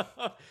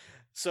 Yep.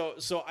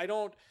 So I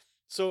don't.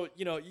 So,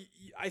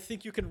 I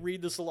think you can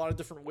read this a lot of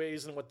different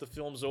ways and what the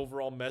film's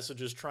overall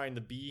message is trying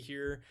to be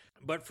here.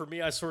 But for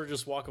me, I sort of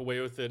just walk away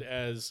with it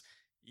as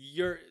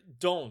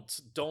don't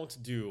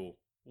do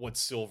what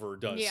Silver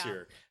does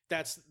here.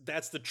 That's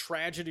the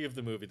tragedy of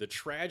the movie. The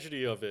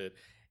tragedy of it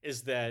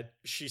is that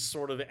she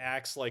sort of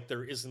acts like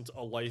there isn't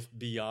a life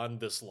beyond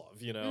this love,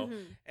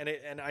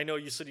 And I know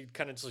you said you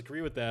kind of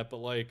disagree with that, but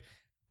like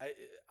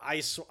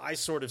I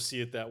sort of see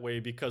it that way,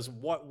 because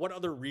what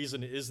other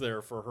reason is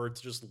there for her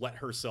to just let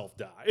herself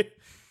die?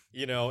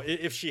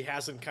 If she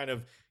hasn't kind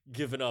of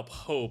given up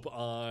hope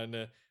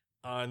on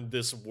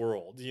this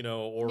world,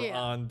 or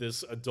on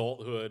this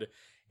adulthood.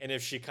 And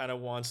if she kind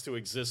of wants to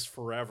exist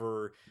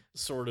forever,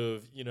 sort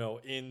of,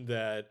 in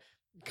that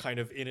kind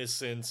of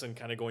innocence and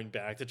kind of going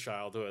back to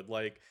childhood,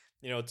 like,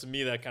 to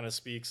me, that kind of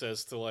speaks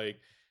as to like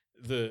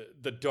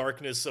the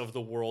darkness of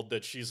the world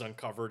that she's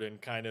uncovered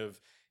and kind of,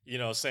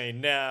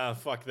 saying, nah,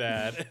 fuck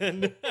that.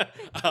 And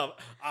I'm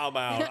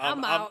out.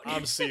 I'm out.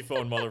 I'm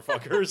seaphone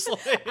motherfuckers.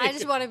 Like, I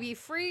just want to be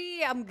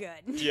free. I'm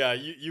good. Yeah.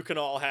 You can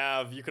all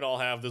have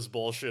this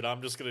bullshit.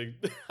 I'm just going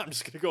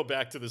to go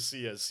back to the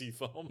sea as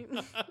seafoam.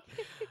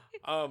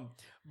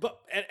 But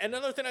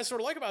another thing I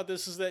sort of like about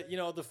this is that,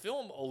 the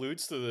film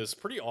alludes to this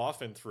pretty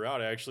often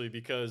throughout, actually,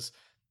 because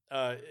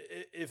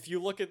if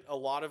you look at a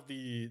lot of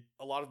the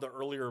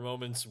earlier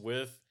moments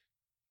with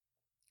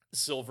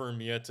Silver and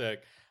Mietek,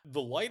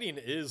 The lighting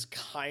is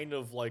kind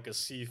of like a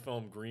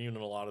seafoam green in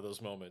a lot of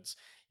those moments.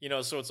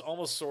 So it's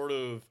almost sort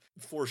of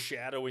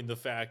foreshadowing the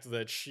fact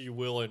that she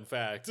will, in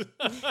fact,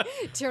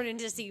 Turn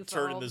into seafoam.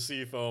 turn into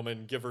seafoam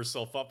and give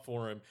herself up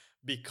for him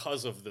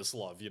because of this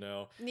love,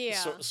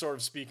 Yeah. Sort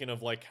of speaking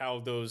of like how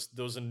those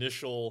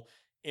initial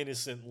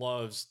innocent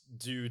loves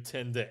do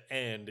tend to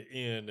end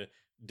in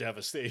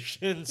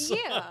devastation. So-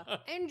 Yeah,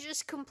 and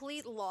just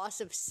complete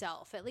loss of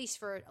self, at least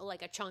for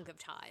like a chunk of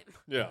time.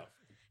 yeah.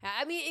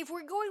 I mean, if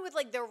we're going with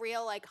like the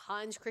real like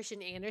Hans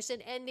Christian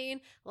Andersen ending,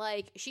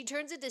 like she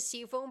turns into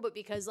seafoam, but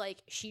because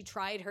like she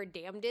tried her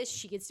damnedest,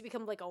 she gets to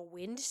become like a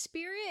wind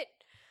spirit,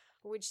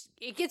 which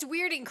it gets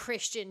weird and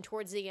Christian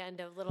towards the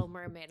end of Little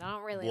Mermaid. I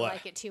don't really Blah.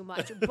 like it too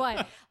much,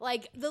 but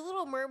like the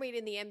Little Mermaid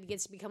in the end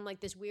gets to become like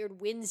this weird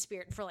wind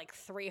spirit for like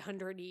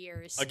 300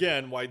 years.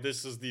 Again, why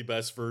this is the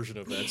best version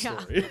of that Yeah.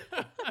 story.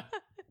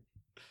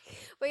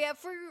 But yeah,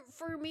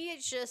 for me,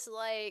 it's just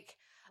like,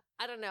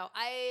 I don't know.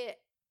 I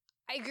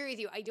agree with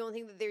you. I don't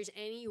think that there's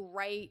any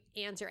right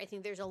answer. I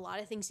think there's a lot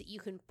of things that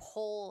you can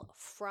pull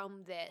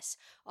from this.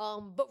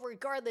 But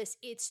regardless,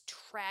 it's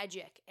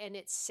tragic and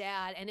it's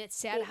sad. And it's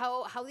sad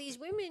how these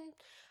women,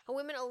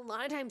 a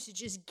lot of times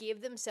just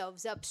give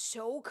themselves up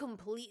so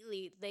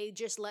completely. They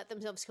just let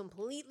themselves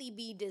completely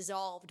be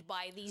dissolved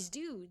by these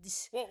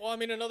dudes. Well, I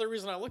mean, another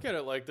reason I look at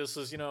it like this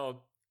is,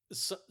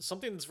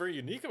 something that's very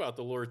unique about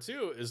the lore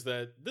too is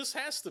that this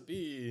has to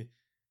be,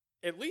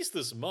 at least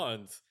this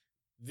month,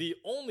 the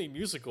only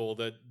musical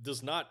that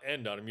does not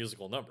end on a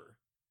musical number.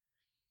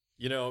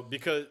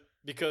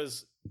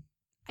 Because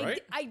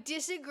right? I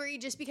disagree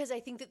just because I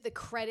think that the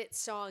credit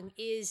song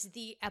is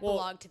the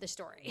epilogue to the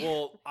story.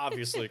 Well,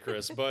 obviously,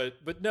 Chris, but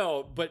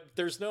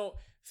there's no,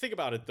 think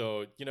about it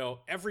though,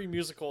 every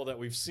musical that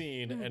we've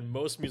seen and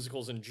most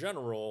musicals in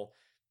general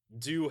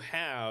do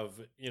have,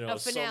 a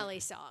finale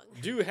song.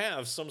 do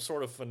have some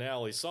sort of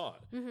finale song.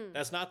 Mhm.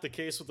 That's not the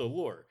case with the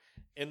lore.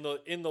 In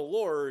the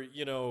lore,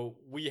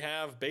 we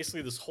have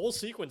basically this whole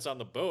sequence on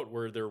the boat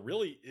where there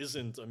really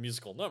isn't a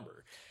musical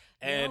number.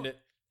 And No.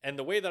 and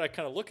the way that I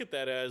kind of look at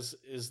that as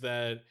is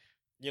that,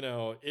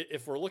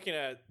 if we're looking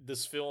at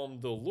this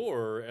film, The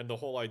Lure, and the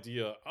whole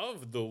idea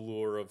of the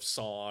lure of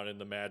song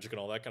and the magic and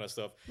all that kind of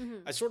stuff,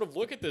 Mhm. I sort of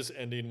look at this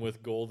ending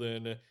with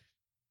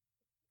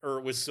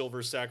with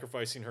Silver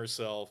sacrificing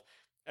herself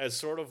as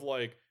sort of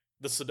like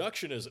the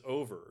seduction is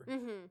over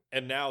Mhm.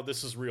 and now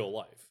this is real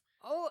life.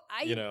 Oh,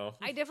 I You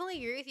I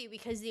definitely agree with you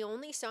because the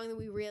only song that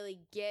we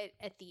really get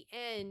at the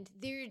end,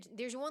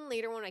 there's one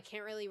later one I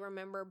can't really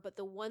remember, but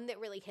the one that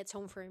really hits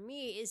home for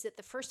me is that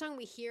the first song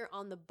we hear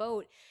on the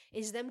boat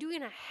is them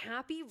doing a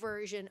happy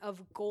version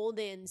of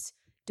Golden's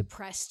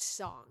depressed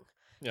song.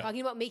 Yeah.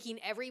 Talking about making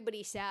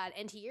everybody sad.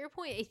 And to your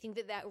point, I think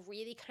that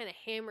really kind of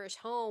hammers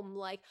home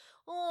like,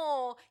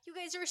 oh, you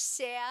guys are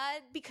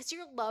sad because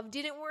your love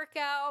didn't work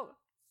out.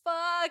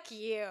 Fuck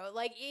you.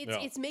 Like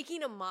it's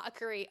making a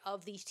mockery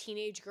of these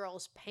teenage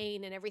girls'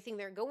 pain and everything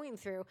they're going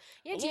through.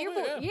 Yeah, A to your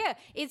little point, bit, yeah,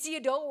 it's the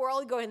adult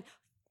world going,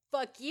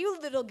 fuck you,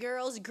 little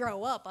girls,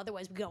 grow up.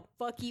 Otherwise, we're gonna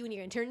fuck you and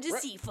you're gonna turn into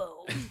Right.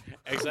 seafoam.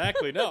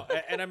 Exactly. No.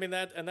 And I mean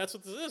that's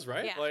what this is,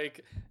 right? Yeah.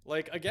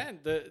 Like again,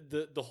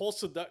 the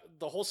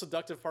whole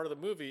seductive part of the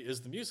movie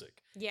is the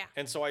music. Yeah.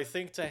 And so I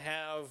think to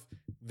have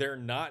there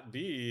not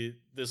be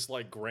this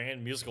like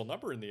grand musical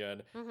number in the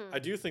end, Mhm. I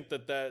do think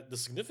that the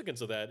significance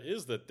of that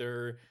is that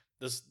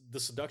the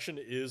seduction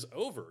is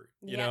over.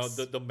 Yes.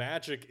 The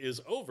magic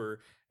is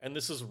over, and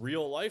this is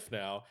real life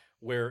now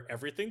where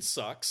everything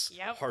sucks,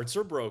 Yep. hearts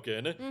are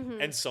broken,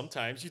 Mhm. and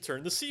sometimes you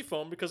turn to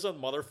seafoam because a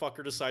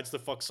motherfucker decides to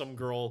fuck some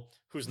girl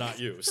who's not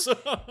you. So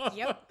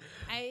Yep.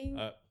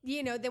 Uh,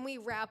 Then we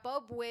wrap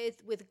up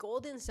with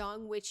Golden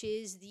Song, which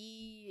is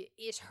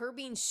her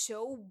being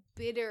so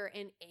bitter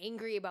and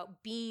angry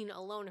about being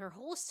alone. Her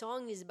whole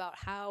song is about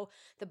how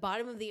the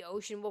bottom of the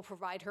ocean will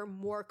provide her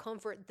more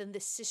comfort than the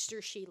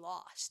sister she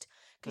lost.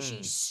 Because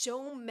she's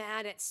so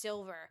mad at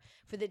Silver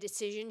for the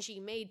decision she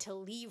made to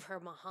leave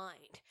her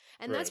behind.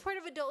 And that's Right. part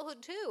of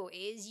adulthood too,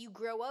 is you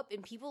grow up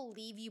and people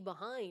leave you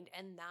behind,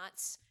 and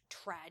that's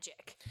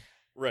tragic.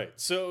 Right.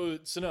 So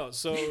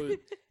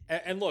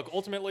and look,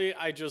 ultimately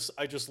I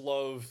just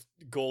love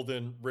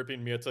Golden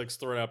ripping Miyatake's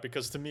throat out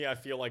because to me I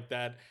feel like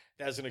that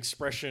as an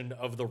expression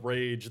of the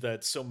rage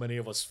that so many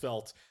of us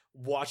felt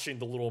watching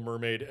The Little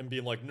Mermaid and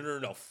being like,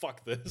 no,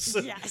 fuck this.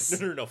 Yes.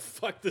 No,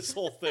 fuck this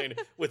whole thing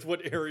with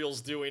what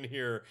Ariel's doing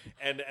here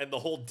and the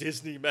whole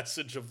Disney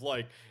message of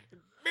like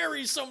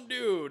marry some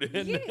dude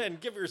and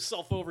give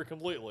yourself over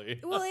completely.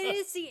 Well, it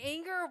is the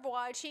anger of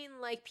watching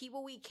like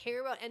people we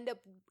care about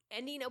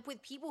ending up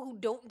with people who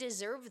don't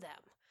deserve them.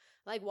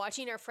 Like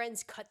watching our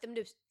friends cut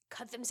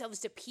themselves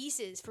to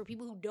pieces for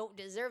people who don't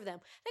deserve them.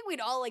 I think we'd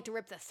all like to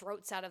rip the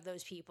throats out of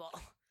those people.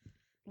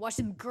 Watch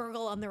them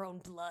gurgle on their own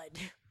blood.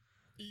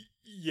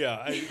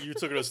 Yeah, you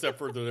took it a step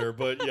further there,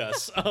 but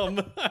yes. A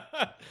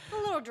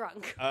little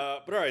drunk.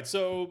 But all right,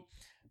 so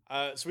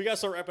we gotta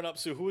start wrapping up.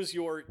 So who is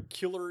your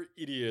killer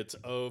idiot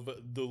of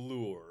The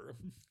Lure?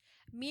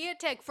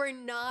 Miyatake for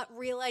not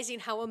realizing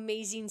how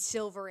amazing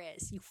Silver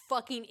is. You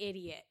fucking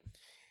idiot.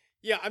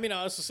 Yeah, I mean,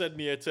 I also said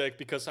Mia Tek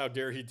because how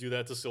dare he do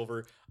that to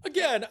Silver?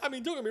 Again, I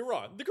mean, don't get me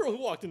wrong. The girl who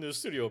walked into the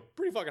studio,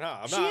 pretty fucking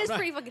hot. She is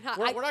pretty fucking hot.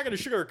 We're not going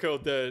to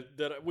sugarcoat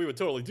that we would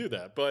totally do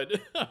that, but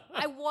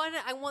I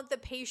want the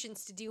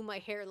patience to do my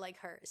hair like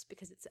hers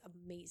because it's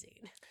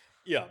amazing.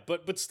 yeah,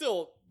 but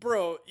still,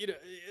 bro, Yeah,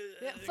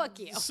 fuck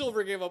you.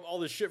 Silver gave up all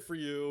this shit for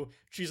you.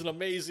 She's an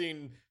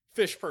amazing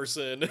fish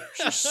person.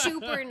 She's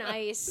super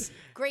nice,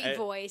 great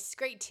voice,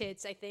 great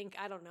tits. I think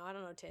I don't know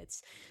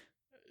tits.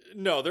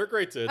 No, they're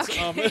great tits.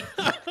 Okay.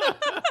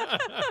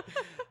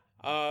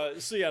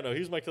 So yeah, no,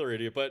 he's my killer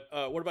idiot. But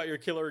what about your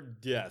killer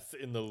death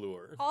in The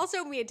Lure?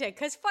 Also Mia Tek,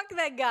 because fuck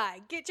that guy.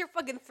 Get your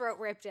fucking throat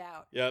ripped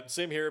out. Yeah,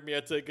 same here.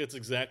 Mia Tek gets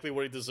exactly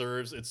what he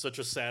deserves. It's such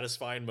a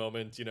satisfying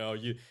moment,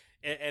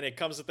 and it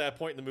comes at that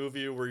point in the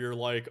movie where you're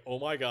like, oh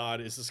my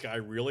god, is this guy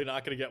really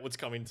not going to get what's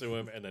coming to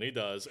him? And then he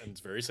does, and it's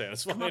very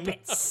satisfying.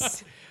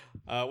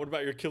 What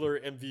about your killer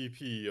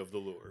MVP of The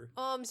Lure?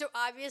 So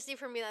obviously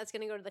for me that's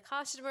gonna go to the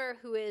costumer,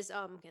 who is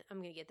I'm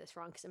gonna get this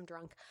wrong because I'm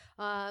drunk.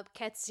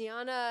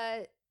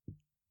 Katsiana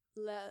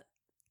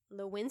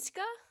Lewinsky?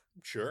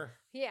 Sure.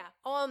 Yeah.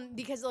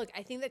 Because look,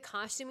 I think the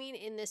costuming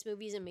in this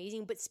movie is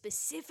amazing, but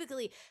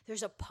specifically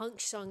there's a punk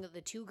song that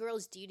the two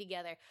girls do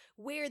together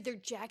where their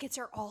jackets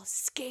are all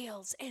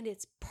scales and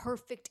it's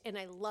perfect and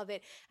I love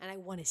it and I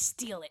want to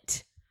steal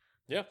it.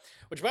 Yeah.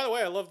 Which, by the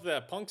way, I love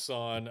that punk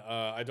song.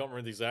 I don't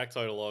remember the exact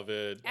title of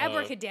it.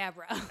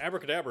 Abracadabra.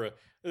 Abracadabra.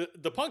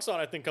 The punk song,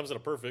 I think, comes at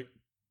a perfect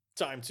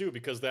time, too,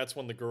 because that's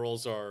when the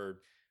girls are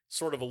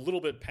sort of a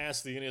little bit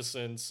past the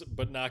innocence,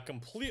 but not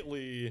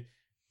completely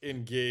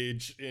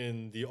engaged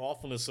in the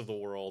awfulness of the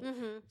world.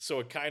 Mm-hmm.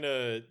 So it kind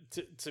of,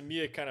 to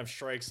me, it kind of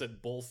strikes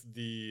at both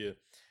the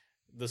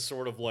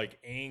sort of like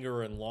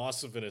anger and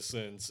loss of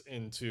innocence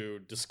into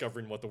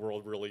discovering what the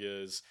world really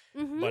is,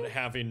 but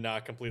having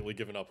not completely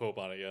given up hope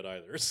on it yet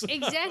either. So.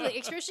 Exactly,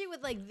 especially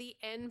with like the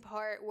end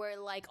part where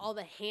like all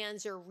the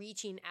hands are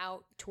reaching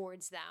out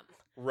towards them.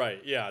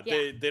 Right, yeah.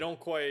 They don't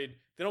quite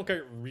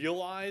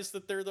realize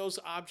that they're those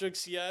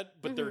objects yet,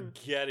 but they're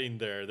getting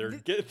there. They're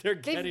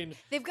getting.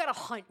 They've got a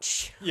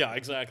hunch. Yeah,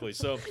 exactly.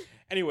 So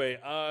anyway,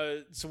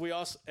 so we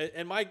also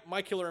and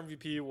my killer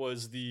MVP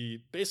was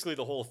basically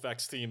the whole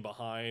effects team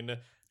behind.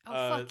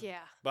 Fuck yeah.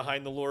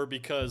 Behind The Lure,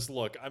 because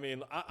look, I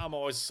mean, I'm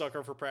always a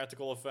sucker for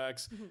practical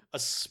effects,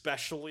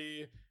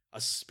 especially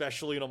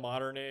in a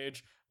modern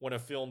age when a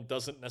film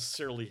doesn't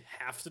necessarily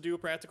have to do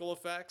practical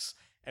effects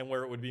and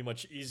where it would be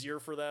much easier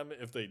for them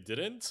if they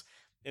didn't.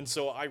 And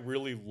so I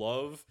really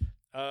love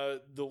The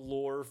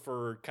Lure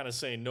for kind of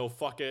saying, no,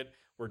 fuck it.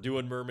 We're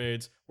doing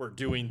mermaids. We're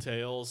doing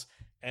tails.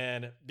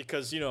 And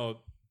because,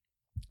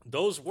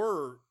 those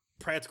were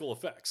practical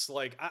effects.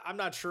 Like, I'm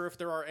not sure if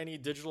there are any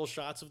digital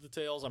shots of the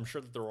tails. I'm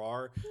sure that there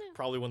are,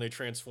 probably when they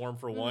transform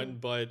for one.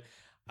 But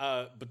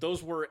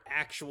those were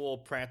actual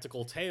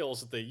practical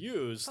tails that they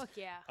used. Fuck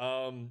yeah.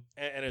 And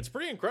it's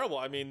pretty incredible.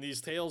 I mean,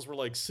 these tails were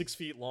like 6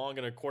 feet long,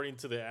 and according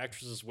to the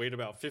actresses, weighed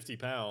about 50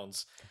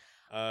 pounds.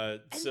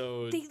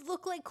 So they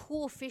look like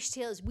cool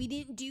fishtails. We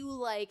didn't do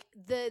like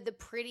the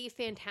pretty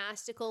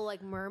fantastical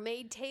like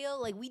mermaid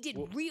tail. Like we did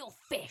real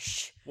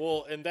fish.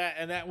 Well, and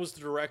that was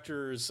the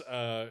director's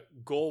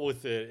goal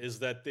with it, is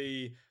that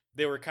they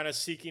were kind of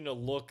seeking a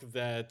look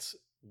that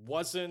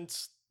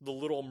wasn't the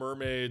Little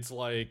Mermaid's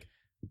like,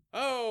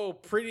 oh,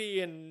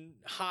 pretty and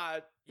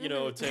hot,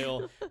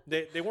 tail.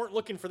 They weren't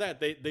looking for that.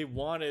 They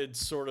wanted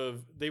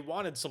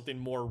something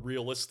more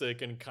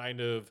realistic and kind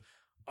of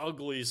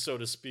ugly, so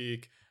to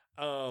speak.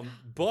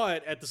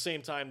 But at the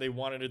same time, they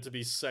wanted it to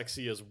be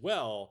sexy as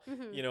well,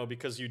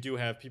 because you do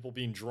have people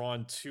being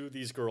drawn to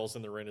these girls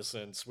in their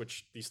innocence,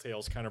 which these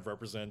tales kind of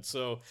represent.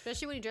 So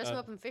especially when you dress them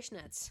up in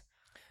fishnets.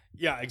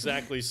 Yeah,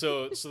 exactly.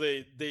 So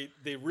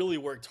they really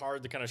worked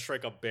hard to kind of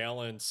strike a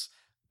balance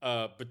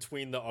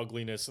between the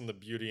ugliness and the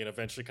beauty, and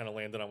eventually kind of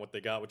landed on what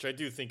they got, which I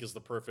do think is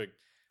the perfect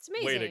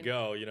way to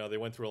go. They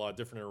went through a lot of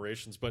different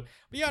iterations, but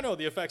yeah, no,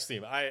 the effects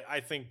team. I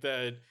think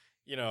that.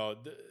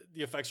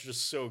 The effects are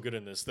just so good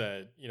in this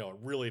that, it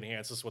really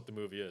enhances what the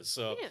movie is.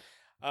 So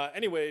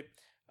anyway,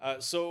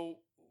 so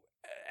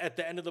at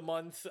the end of the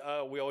month,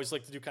 we always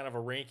like to do kind of a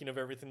ranking of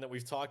everything that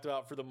we've talked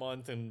about for the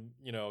month and,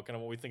 kind of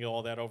what we think of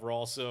all that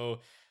overall. So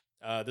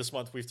this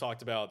month we've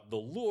talked about The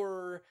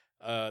Lure,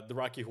 the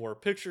Rocky Horror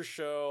Picture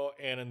Show,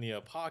 Anna and the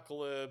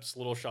Apocalypse,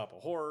 Little Shop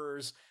of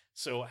Horrors.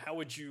 So how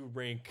would you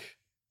rank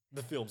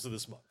the films of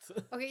this month?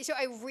 Okay, so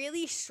I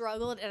really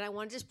struggled, and I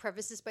want to just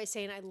preface this by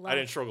saying I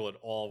didn't struggle at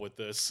all with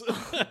this.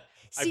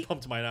 I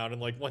pumped mine out in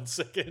like 1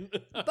 second.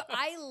 But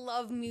I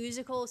love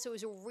musicals, so it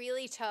was a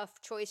really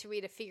tough choice for me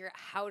to figure out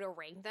how to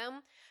rank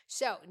them.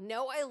 So,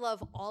 no, I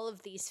love all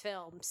of these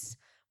films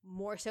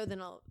more so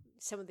than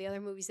some of the other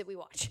movies that we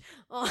watch.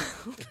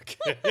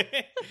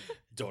 Okay.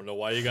 Don't know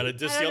why you gotta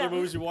diss the other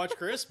movies you watch,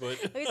 Chris,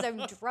 but because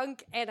I'm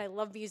drunk and I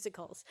love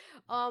musicals.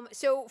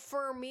 So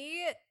for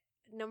me,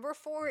 number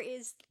 4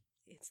 is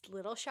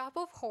Little Shop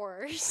of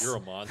Horrors. You're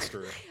a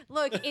monster.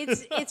 Look,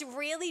 it's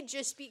really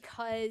just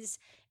because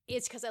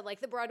I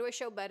like the Broadway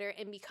show better,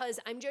 and because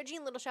I'm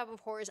judging Little Shop of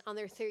Horrors on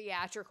their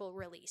theatrical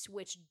release,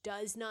 which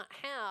does not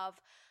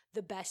have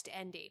the best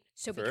ending.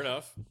 So Fair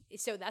enough.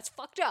 So that's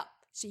fucked up.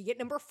 So you get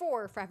number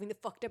 4 for having the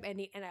fucked up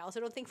ending. And I also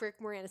don't think Rick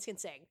Moranis can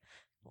sing.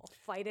 I'll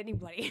fight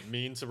anybody.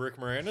 Mean to Rick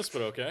Moranis,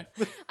 but okay.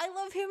 I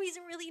love him. He's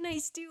a really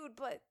nice dude,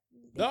 but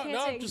No,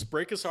 can't sing. just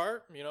break his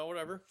heart.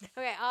 Whatever.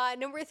 Okay,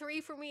 number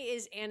 3 for me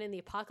is Anne in the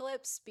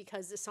Apocalypse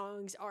because the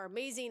songs are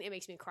amazing. It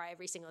makes me cry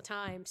every single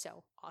time.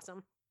 So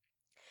awesome.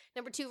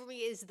 Number 2 for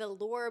me is The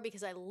Lure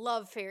because I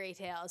love fairy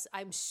tales.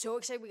 I'm so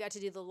excited we got to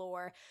do The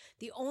Lure.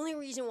 The only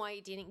reason why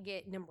it didn't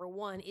get number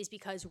 1 is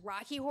because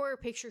Rocky Horror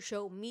Picture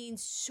Show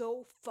means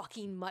so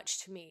fucking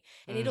much to me.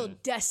 And it'll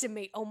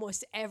decimate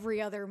almost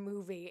every other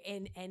movie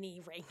in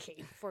any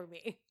ranking for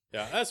me.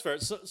 Yeah, that's fair.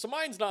 So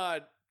mine's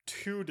not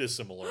too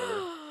dissimilar.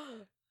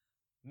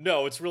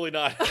 No, it's really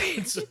not.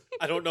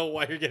 I don't know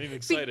why you're getting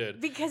excited.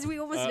 Because we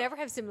almost never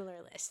have similar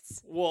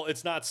lists. Well,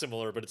 it's not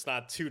similar, but it's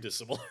not too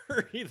dissimilar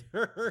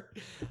either.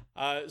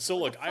 So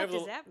look, What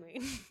does that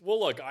mean? Well,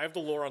 look, I have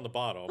The Lure on the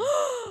bottom.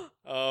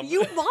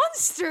 You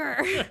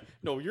monster!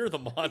 No, you're the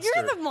monster.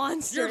 You're the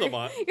monster. You're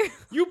the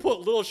You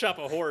put Little Shop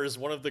of Horrors,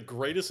 one of the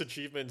greatest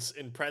achievements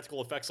in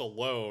practical effects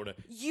alone.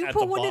 You at put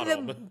the one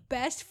bottom. of the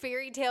best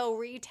fairy tale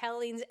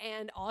retellings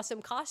and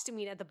awesome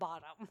costuming at the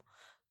bottom.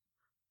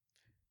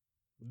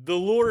 The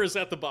Lure is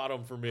at the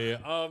bottom for me,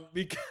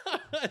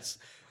 because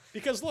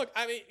look,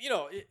 I mean,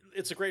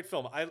 it's a great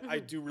film. I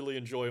do really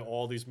enjoy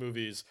all these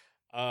movies,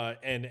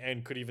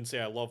 and could even say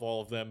I love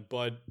all of them.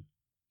 But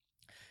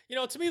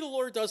to me, The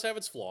Lure does have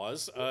its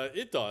flaws.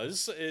 It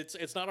does.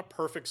 It's not a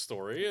perfect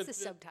story. It's the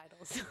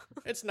subtitles.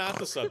 It's not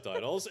the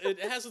subtitles. It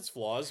has its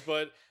flaws,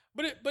 but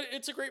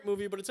it's a great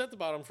movie. But it's at the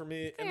bottom for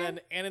me. And then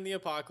Anne in the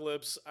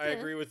Apocalypse. I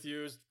agree with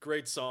you.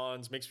 Great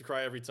songs, makes me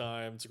cry every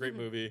time. It's a great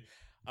movie.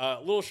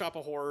 Little Shop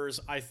of Horrors,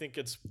 I think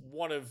it's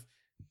one of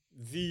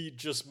the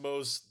just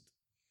most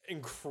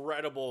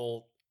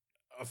incredible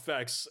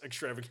effects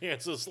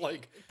extravaganzas.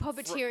 Like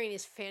Puppeteering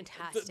is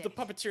fantastic. The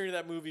puppeteering of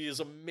that movie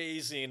is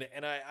amazing,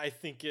 and I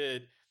think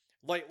it,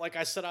 like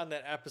I said on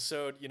that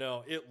episode,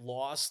 it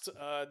lost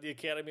the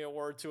Academy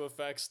Award to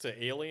effects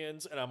to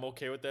Aliens, and I'm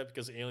okay with that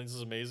because Aliens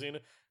is amazing.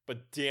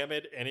 But damn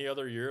it, any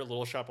other year,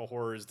 Little Shop of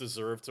Horrors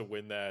deserved to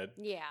win that.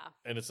 Yeah.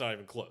 And it's not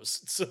even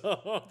close.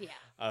 So,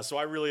 so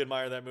I really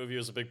admire that movie. It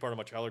was a big part of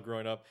my childhood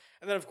growing up.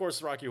 And then, of course,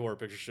 the Rocky Horror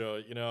Picture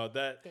Show.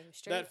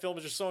 That film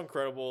is just so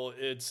incredible.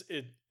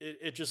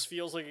 It just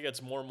feels like it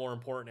gets more and more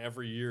important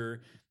every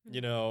year.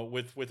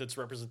 With its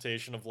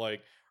representation of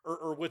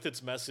or with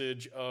its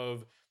message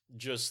of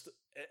just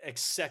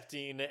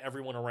accepting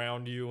everyone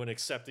around you and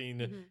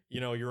accepting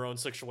your own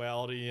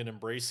sexuality and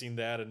embracing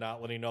that and not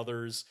letting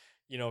others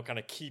kind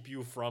of keep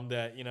you from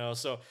that,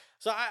 So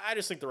I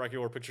just think the Rocky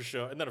Horror Picture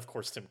Show, and then of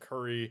course Tim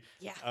Curry.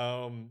 Yeah.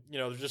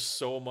 There's just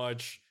so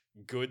much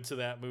good to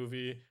that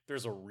movie.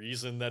 There's a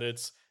reason that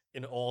it's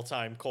an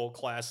all-time cult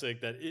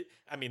classic. That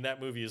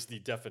movie is the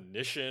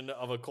definition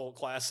of a cult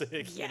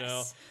classic.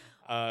 Yes.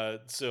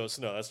 So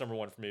no, that's number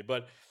 1 for me.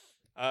 But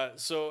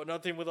so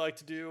another thing we'd like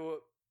to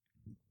do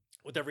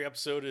with every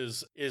episode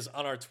is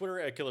on our Twitter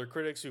at Killer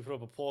Critics. We put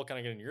up a poll, kind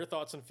of getting your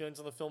thoughts and feelings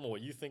on the film and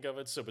what you think of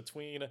it. So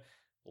between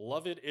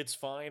love it, it's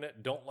fine,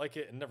 don't like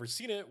it, and never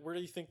seen it, where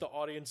do you think the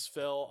audience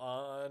fell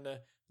on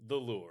The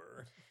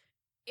Lure?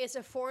 It's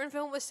a foreign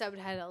film with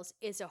subtitles.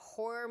 It's a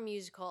horror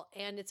musical,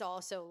 and it's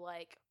also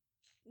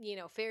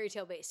fairy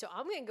tale based. So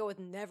I'm gonna go with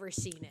never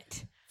seen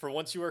it. For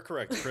once, you are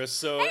correct, Chris.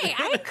 So hey,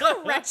 I'm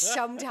correct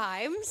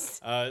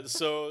sometimes.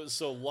 So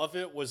love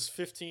it was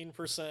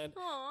 15%.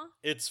 Aw.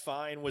 It's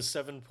fine was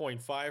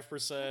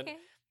 7.5%. Okay.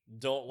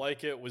 Don't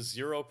like it was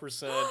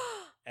 0%.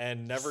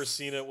 And never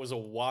seen it was a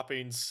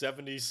whopping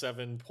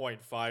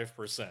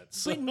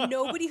 77.5%. But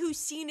nobody who's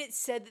seen it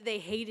said that they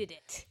hated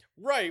it.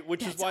 Right,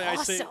 which That's is why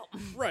awesome.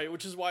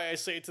 which is why I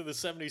say to the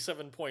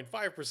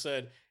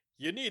 77.5%,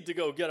 you need to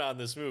go get on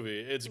this movie.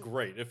 It's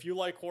great. If you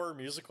like horror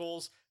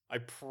musicals, I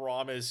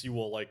promise you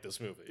will like this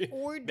movie.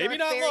 Or maybe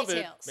not fairy love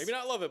tales. it. Maybe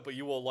not love it, but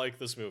you will like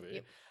this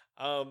movie.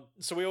 Yep.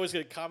 So we always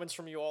get comments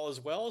from you all as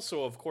well.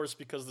 So of course,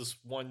 because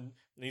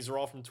these are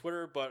all from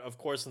Twitter, but of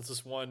course, since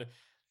this one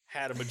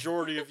had a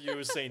majority of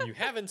you saying you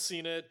haven't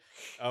seen it,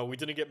 we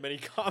didn't get many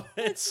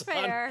comments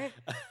from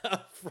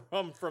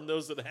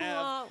those that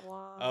have.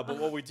 Wah, wah. But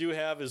what we do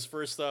have is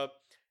first up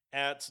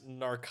at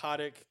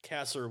Narcotic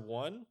Casser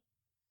 1.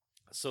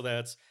 So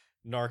that's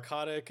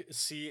Narcotic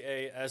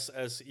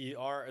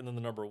CASSER and then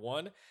the number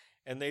 1.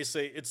 And they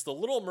say it's the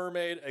Little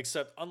Mermaid,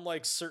 except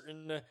unlike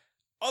certain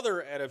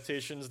other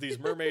adaptations, these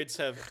mermaids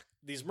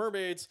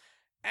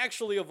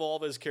actually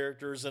evolve as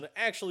characters and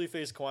actually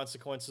face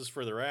consequences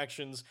for their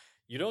actions.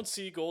 You don't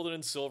see Golden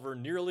and Silver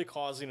nearly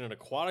causing an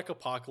aquatic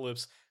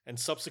apocalypse and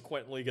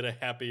subsequently get a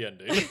happy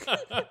ending.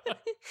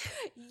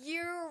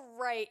 You're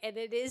right, and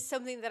it is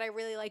something that I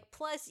really like.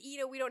 Plus,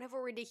 we don't have a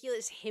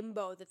ridiculous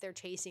himbo that they're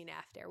chasing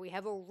after. We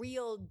have a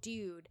real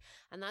dude,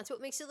 and that's what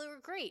makes it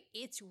look great.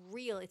 It's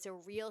real. It's a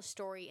real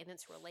story, and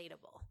it's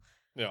relatable.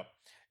 Yeah.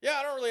 Yeah,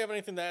 I don't really have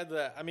anything to add to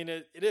that. I mean,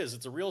 it is.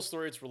 It's a real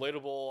story. It's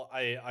relatable.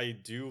 I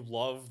do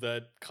love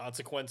that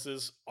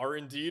consequences are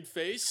indeed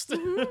faced.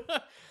 Mm-hmm.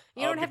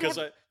 You don't have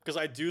because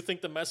I do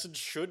think the message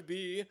should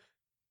be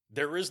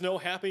there is no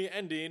happy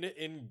ending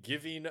in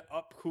giving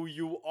up who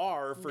you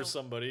are for Nope.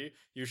 somebody.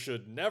 You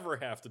should never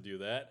have to do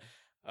that.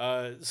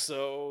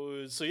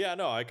 So yeah,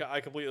 no,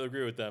 I completely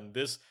agree with them.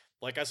 This,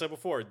 like I said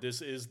before,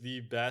 this is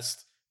the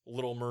best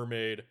Little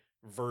Mermaid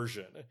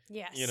version.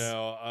 Yes.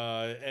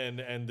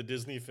 And the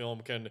Disney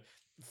film can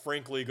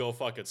frankly go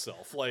fuck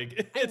itself.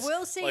 Like, it's,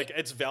 will say- like,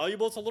 it's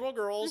valuable to little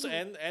girls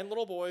and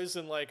little boys,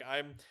 and like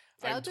I'm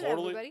Out to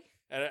totally everybody.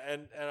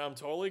 and I'm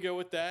totally good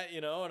with that,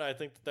 and I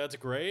think that's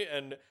great.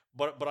 And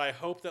but I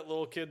hope that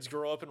little kids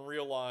grow up and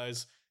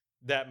realize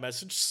that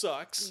message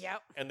sucks.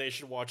 Yep. And they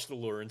should watch The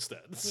Lure instead.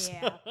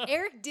 Yeah.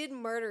 Eric did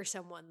murder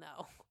someone,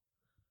 though.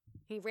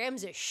 He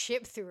rams a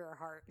ship through her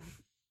heart.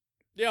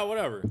 Yeah,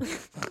 whatever.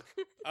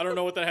 I don't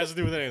know what that has to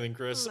do with anything,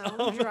 Chris. No,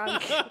 I'm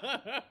drunk.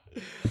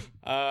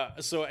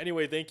 So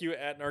anyway, thank you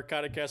at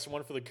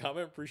NarcoticCast1 for the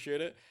comment.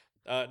 Appreciate it.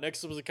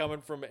 Next was a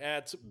comment from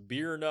at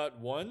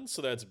BeerNut1.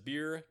 So that's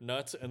beer,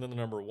 nut, and then the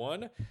number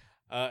 1.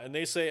 And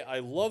they say, I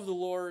love The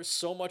Lure.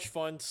 So much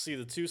fun to see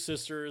the two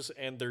sisters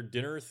and their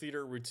dinner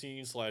theater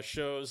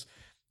routine/shows.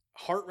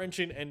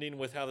 Heart-wrenching ending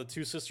with how the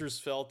two sisters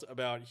felt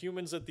about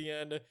humans at the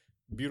end.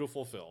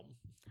 Beautiful film.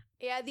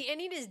 Yeah, the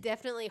ending is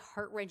definitely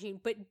heart-wrenching,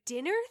 but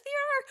dinner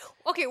theater?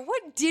 Okay,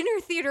 what dinner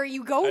theater are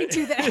you going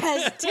to that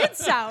has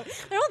tits out?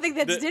 I don't think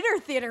that's dinner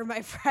theater,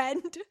 my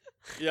friend.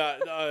 Yeah,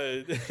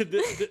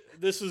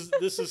 this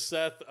is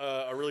Seth,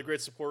 a really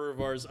great supporter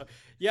of ours.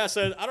 Yeah,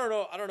 Seth, I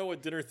don't know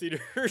what dinner theater.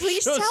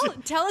 Please shows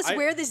tell us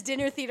where this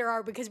dinner theater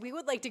are, because we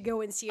would like to go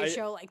and see a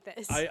show like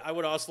this. I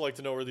would also like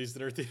to know where these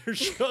dinner theater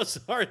shows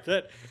are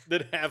that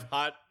have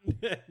hot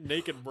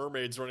naked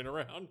mermaids running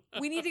around.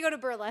 We need to go to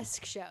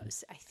burlesque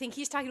shows. I think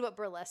he's talking about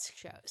burlesque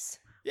shows.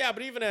 Yeah,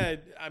 but even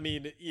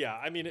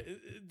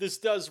this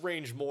does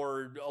range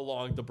more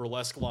along the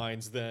burlesque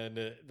lines than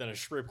a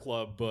strip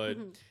club, but.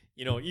 Mm-hmm.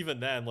 Even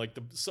then, like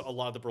a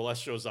lot of the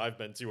burlesque shows I've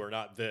been to are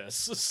not this.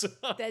 So.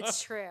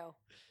 That's true.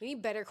 We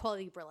need better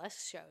quality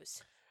burlesque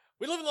shows.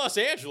 We live in Los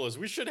Angeles.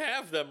 We should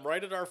have them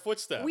right at our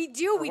footsteps. We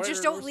do. We Right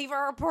just at don't our- leave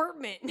our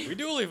apartment. We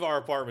do leave our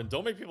apartment.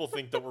 Don't make people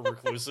think that we're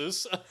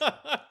recluses.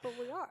 But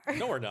we are.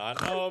 No, we're not.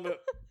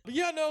 But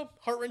yeah, no,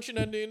 heart-wrenching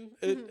ending.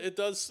 It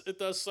does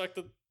suck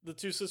that the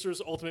two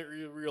sisters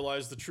ultimately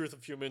realize the truth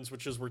of humans,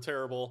 which is we're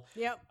terrible.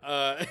 Yep.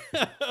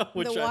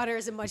 Which The water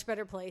is a much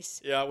better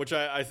place. Yeah, which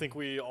I think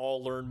we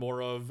all learn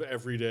more of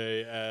every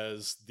day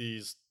as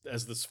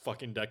this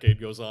fucking decade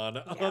goes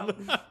on.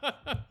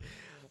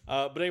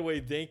 But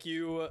anyway, thank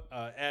you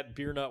at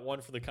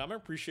BeerNut1 for the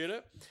comment. Appreciate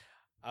it.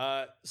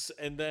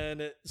 And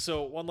then,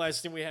 so one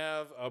last thing we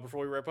have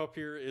before we wrap up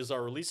here is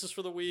our releases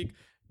for the week.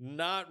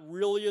 Not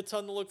really a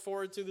ton to look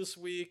forward to this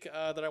week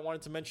that I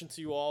wanted to mention to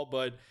you all,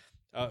 but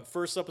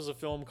first up is a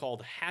film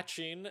called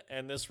Hatching,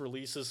 and this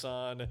releases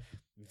on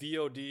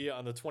VOD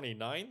on the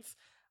 29th.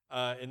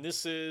 And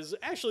this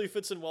actually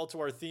fits in well to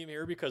our theme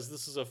here, because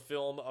this is a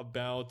film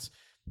about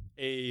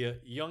a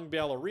young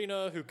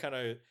ballerina who kind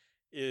of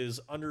is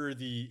under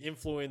the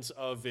influence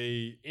of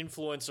a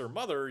influencer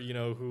mother,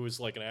 who is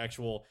like an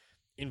actual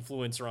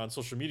influencer on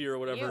social media or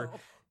whatever. Ew.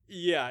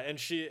 Yeah, and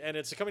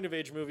it's a coming of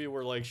age movie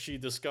where like she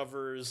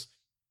discovers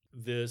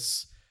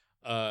this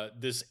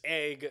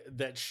egg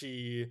that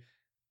she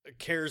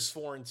cares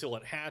for until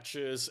it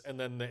hatches, and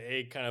then the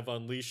egg kind of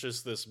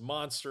unleashes this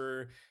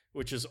monster,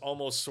 which is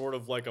almost sort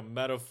of like a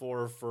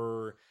metaphor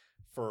for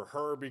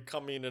her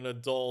becoming an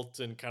adult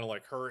and kind of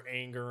like her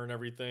anger and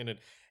everything. And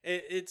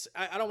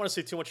I don't want to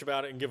say too much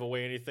about it and give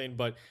away anything,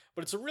 but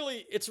it's a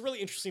really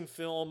interesting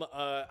film.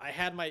 I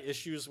had my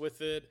issues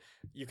with it.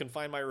 You can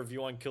find my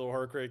review on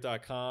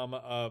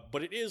killerhorrorcritic.com.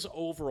 But it is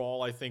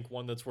overall, I think,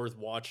 one that's worth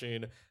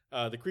watching.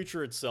 The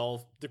creature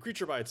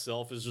by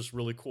itself is just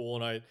really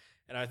cool, and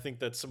I think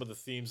that some of the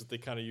themes that they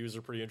kind of use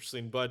are pretty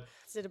interesting. But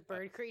Is it a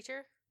bird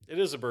creature? it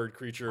is a bird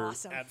creature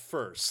Awesome. at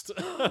first.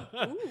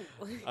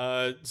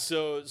 Ooh.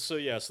 So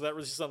that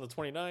releases on the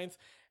 29th.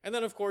 And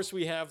then, of course,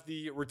 we have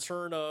the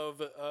return of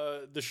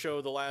the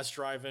show The Last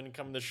Drive-In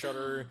coming to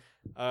Shudder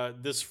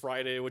this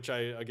Friday, which I,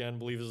 again,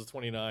 believe is the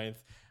 29th,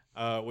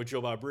 with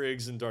Joe Bob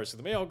Briggs and Darcy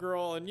the Mail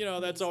Girl. And,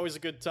 that's always a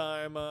good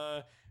time,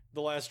 The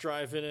Last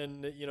Drive-In,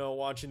 and,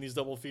 watching these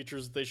double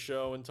features that they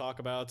show and talk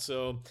about.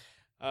 So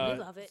We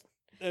love it.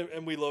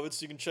 and we love it,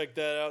 so you can check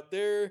that out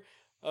there.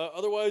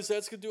 Otherwise,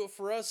 that's going to do it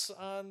for us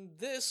on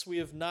this. We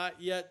have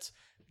not yet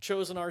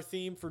chosen our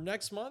theme for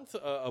next month.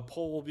 A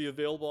poll will be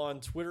available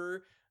on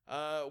Twitter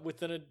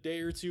within a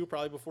day or two,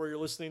 probably before you're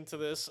listening to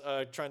this,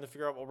 trying to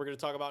figure out what we're going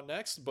to talk about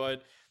next.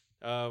 But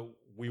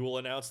we will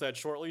announce that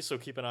shortly, so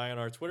keep an eye on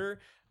our Twitter.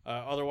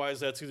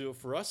 Otherwise, that's going to do it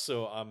for us.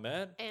 So I'm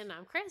Matt. And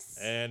I'm Chris.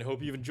 And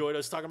hope you've enjoyed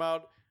us talking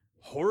about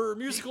horror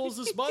musicals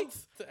this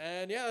month.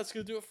 And yeah, that's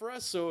going to do it for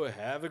us. So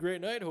have a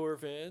great night, horror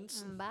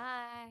fans.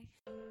 Bye.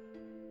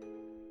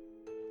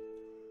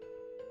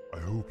 I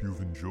hope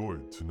you've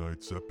enjoyed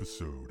tonight's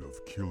episode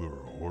of Killer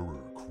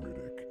Horror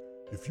Critic.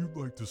 If you'd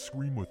like to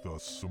scream with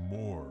us some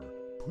more,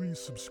 please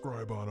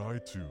subscribe on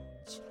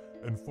iTunes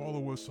and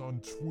follow us on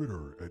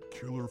Twitter at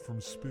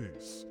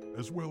KillerFromSpace,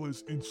 as well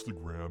as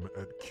Instagram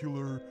at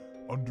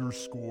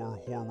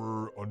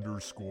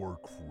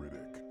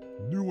Killer_horror_critic.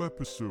 New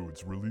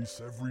episodes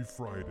release every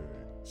Friday,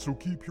 so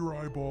keep your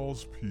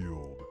eyeballs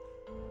peeled,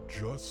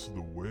 just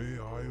the way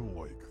I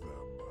like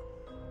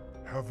them.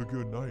 Have a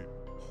good night,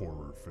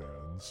 horror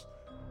fans.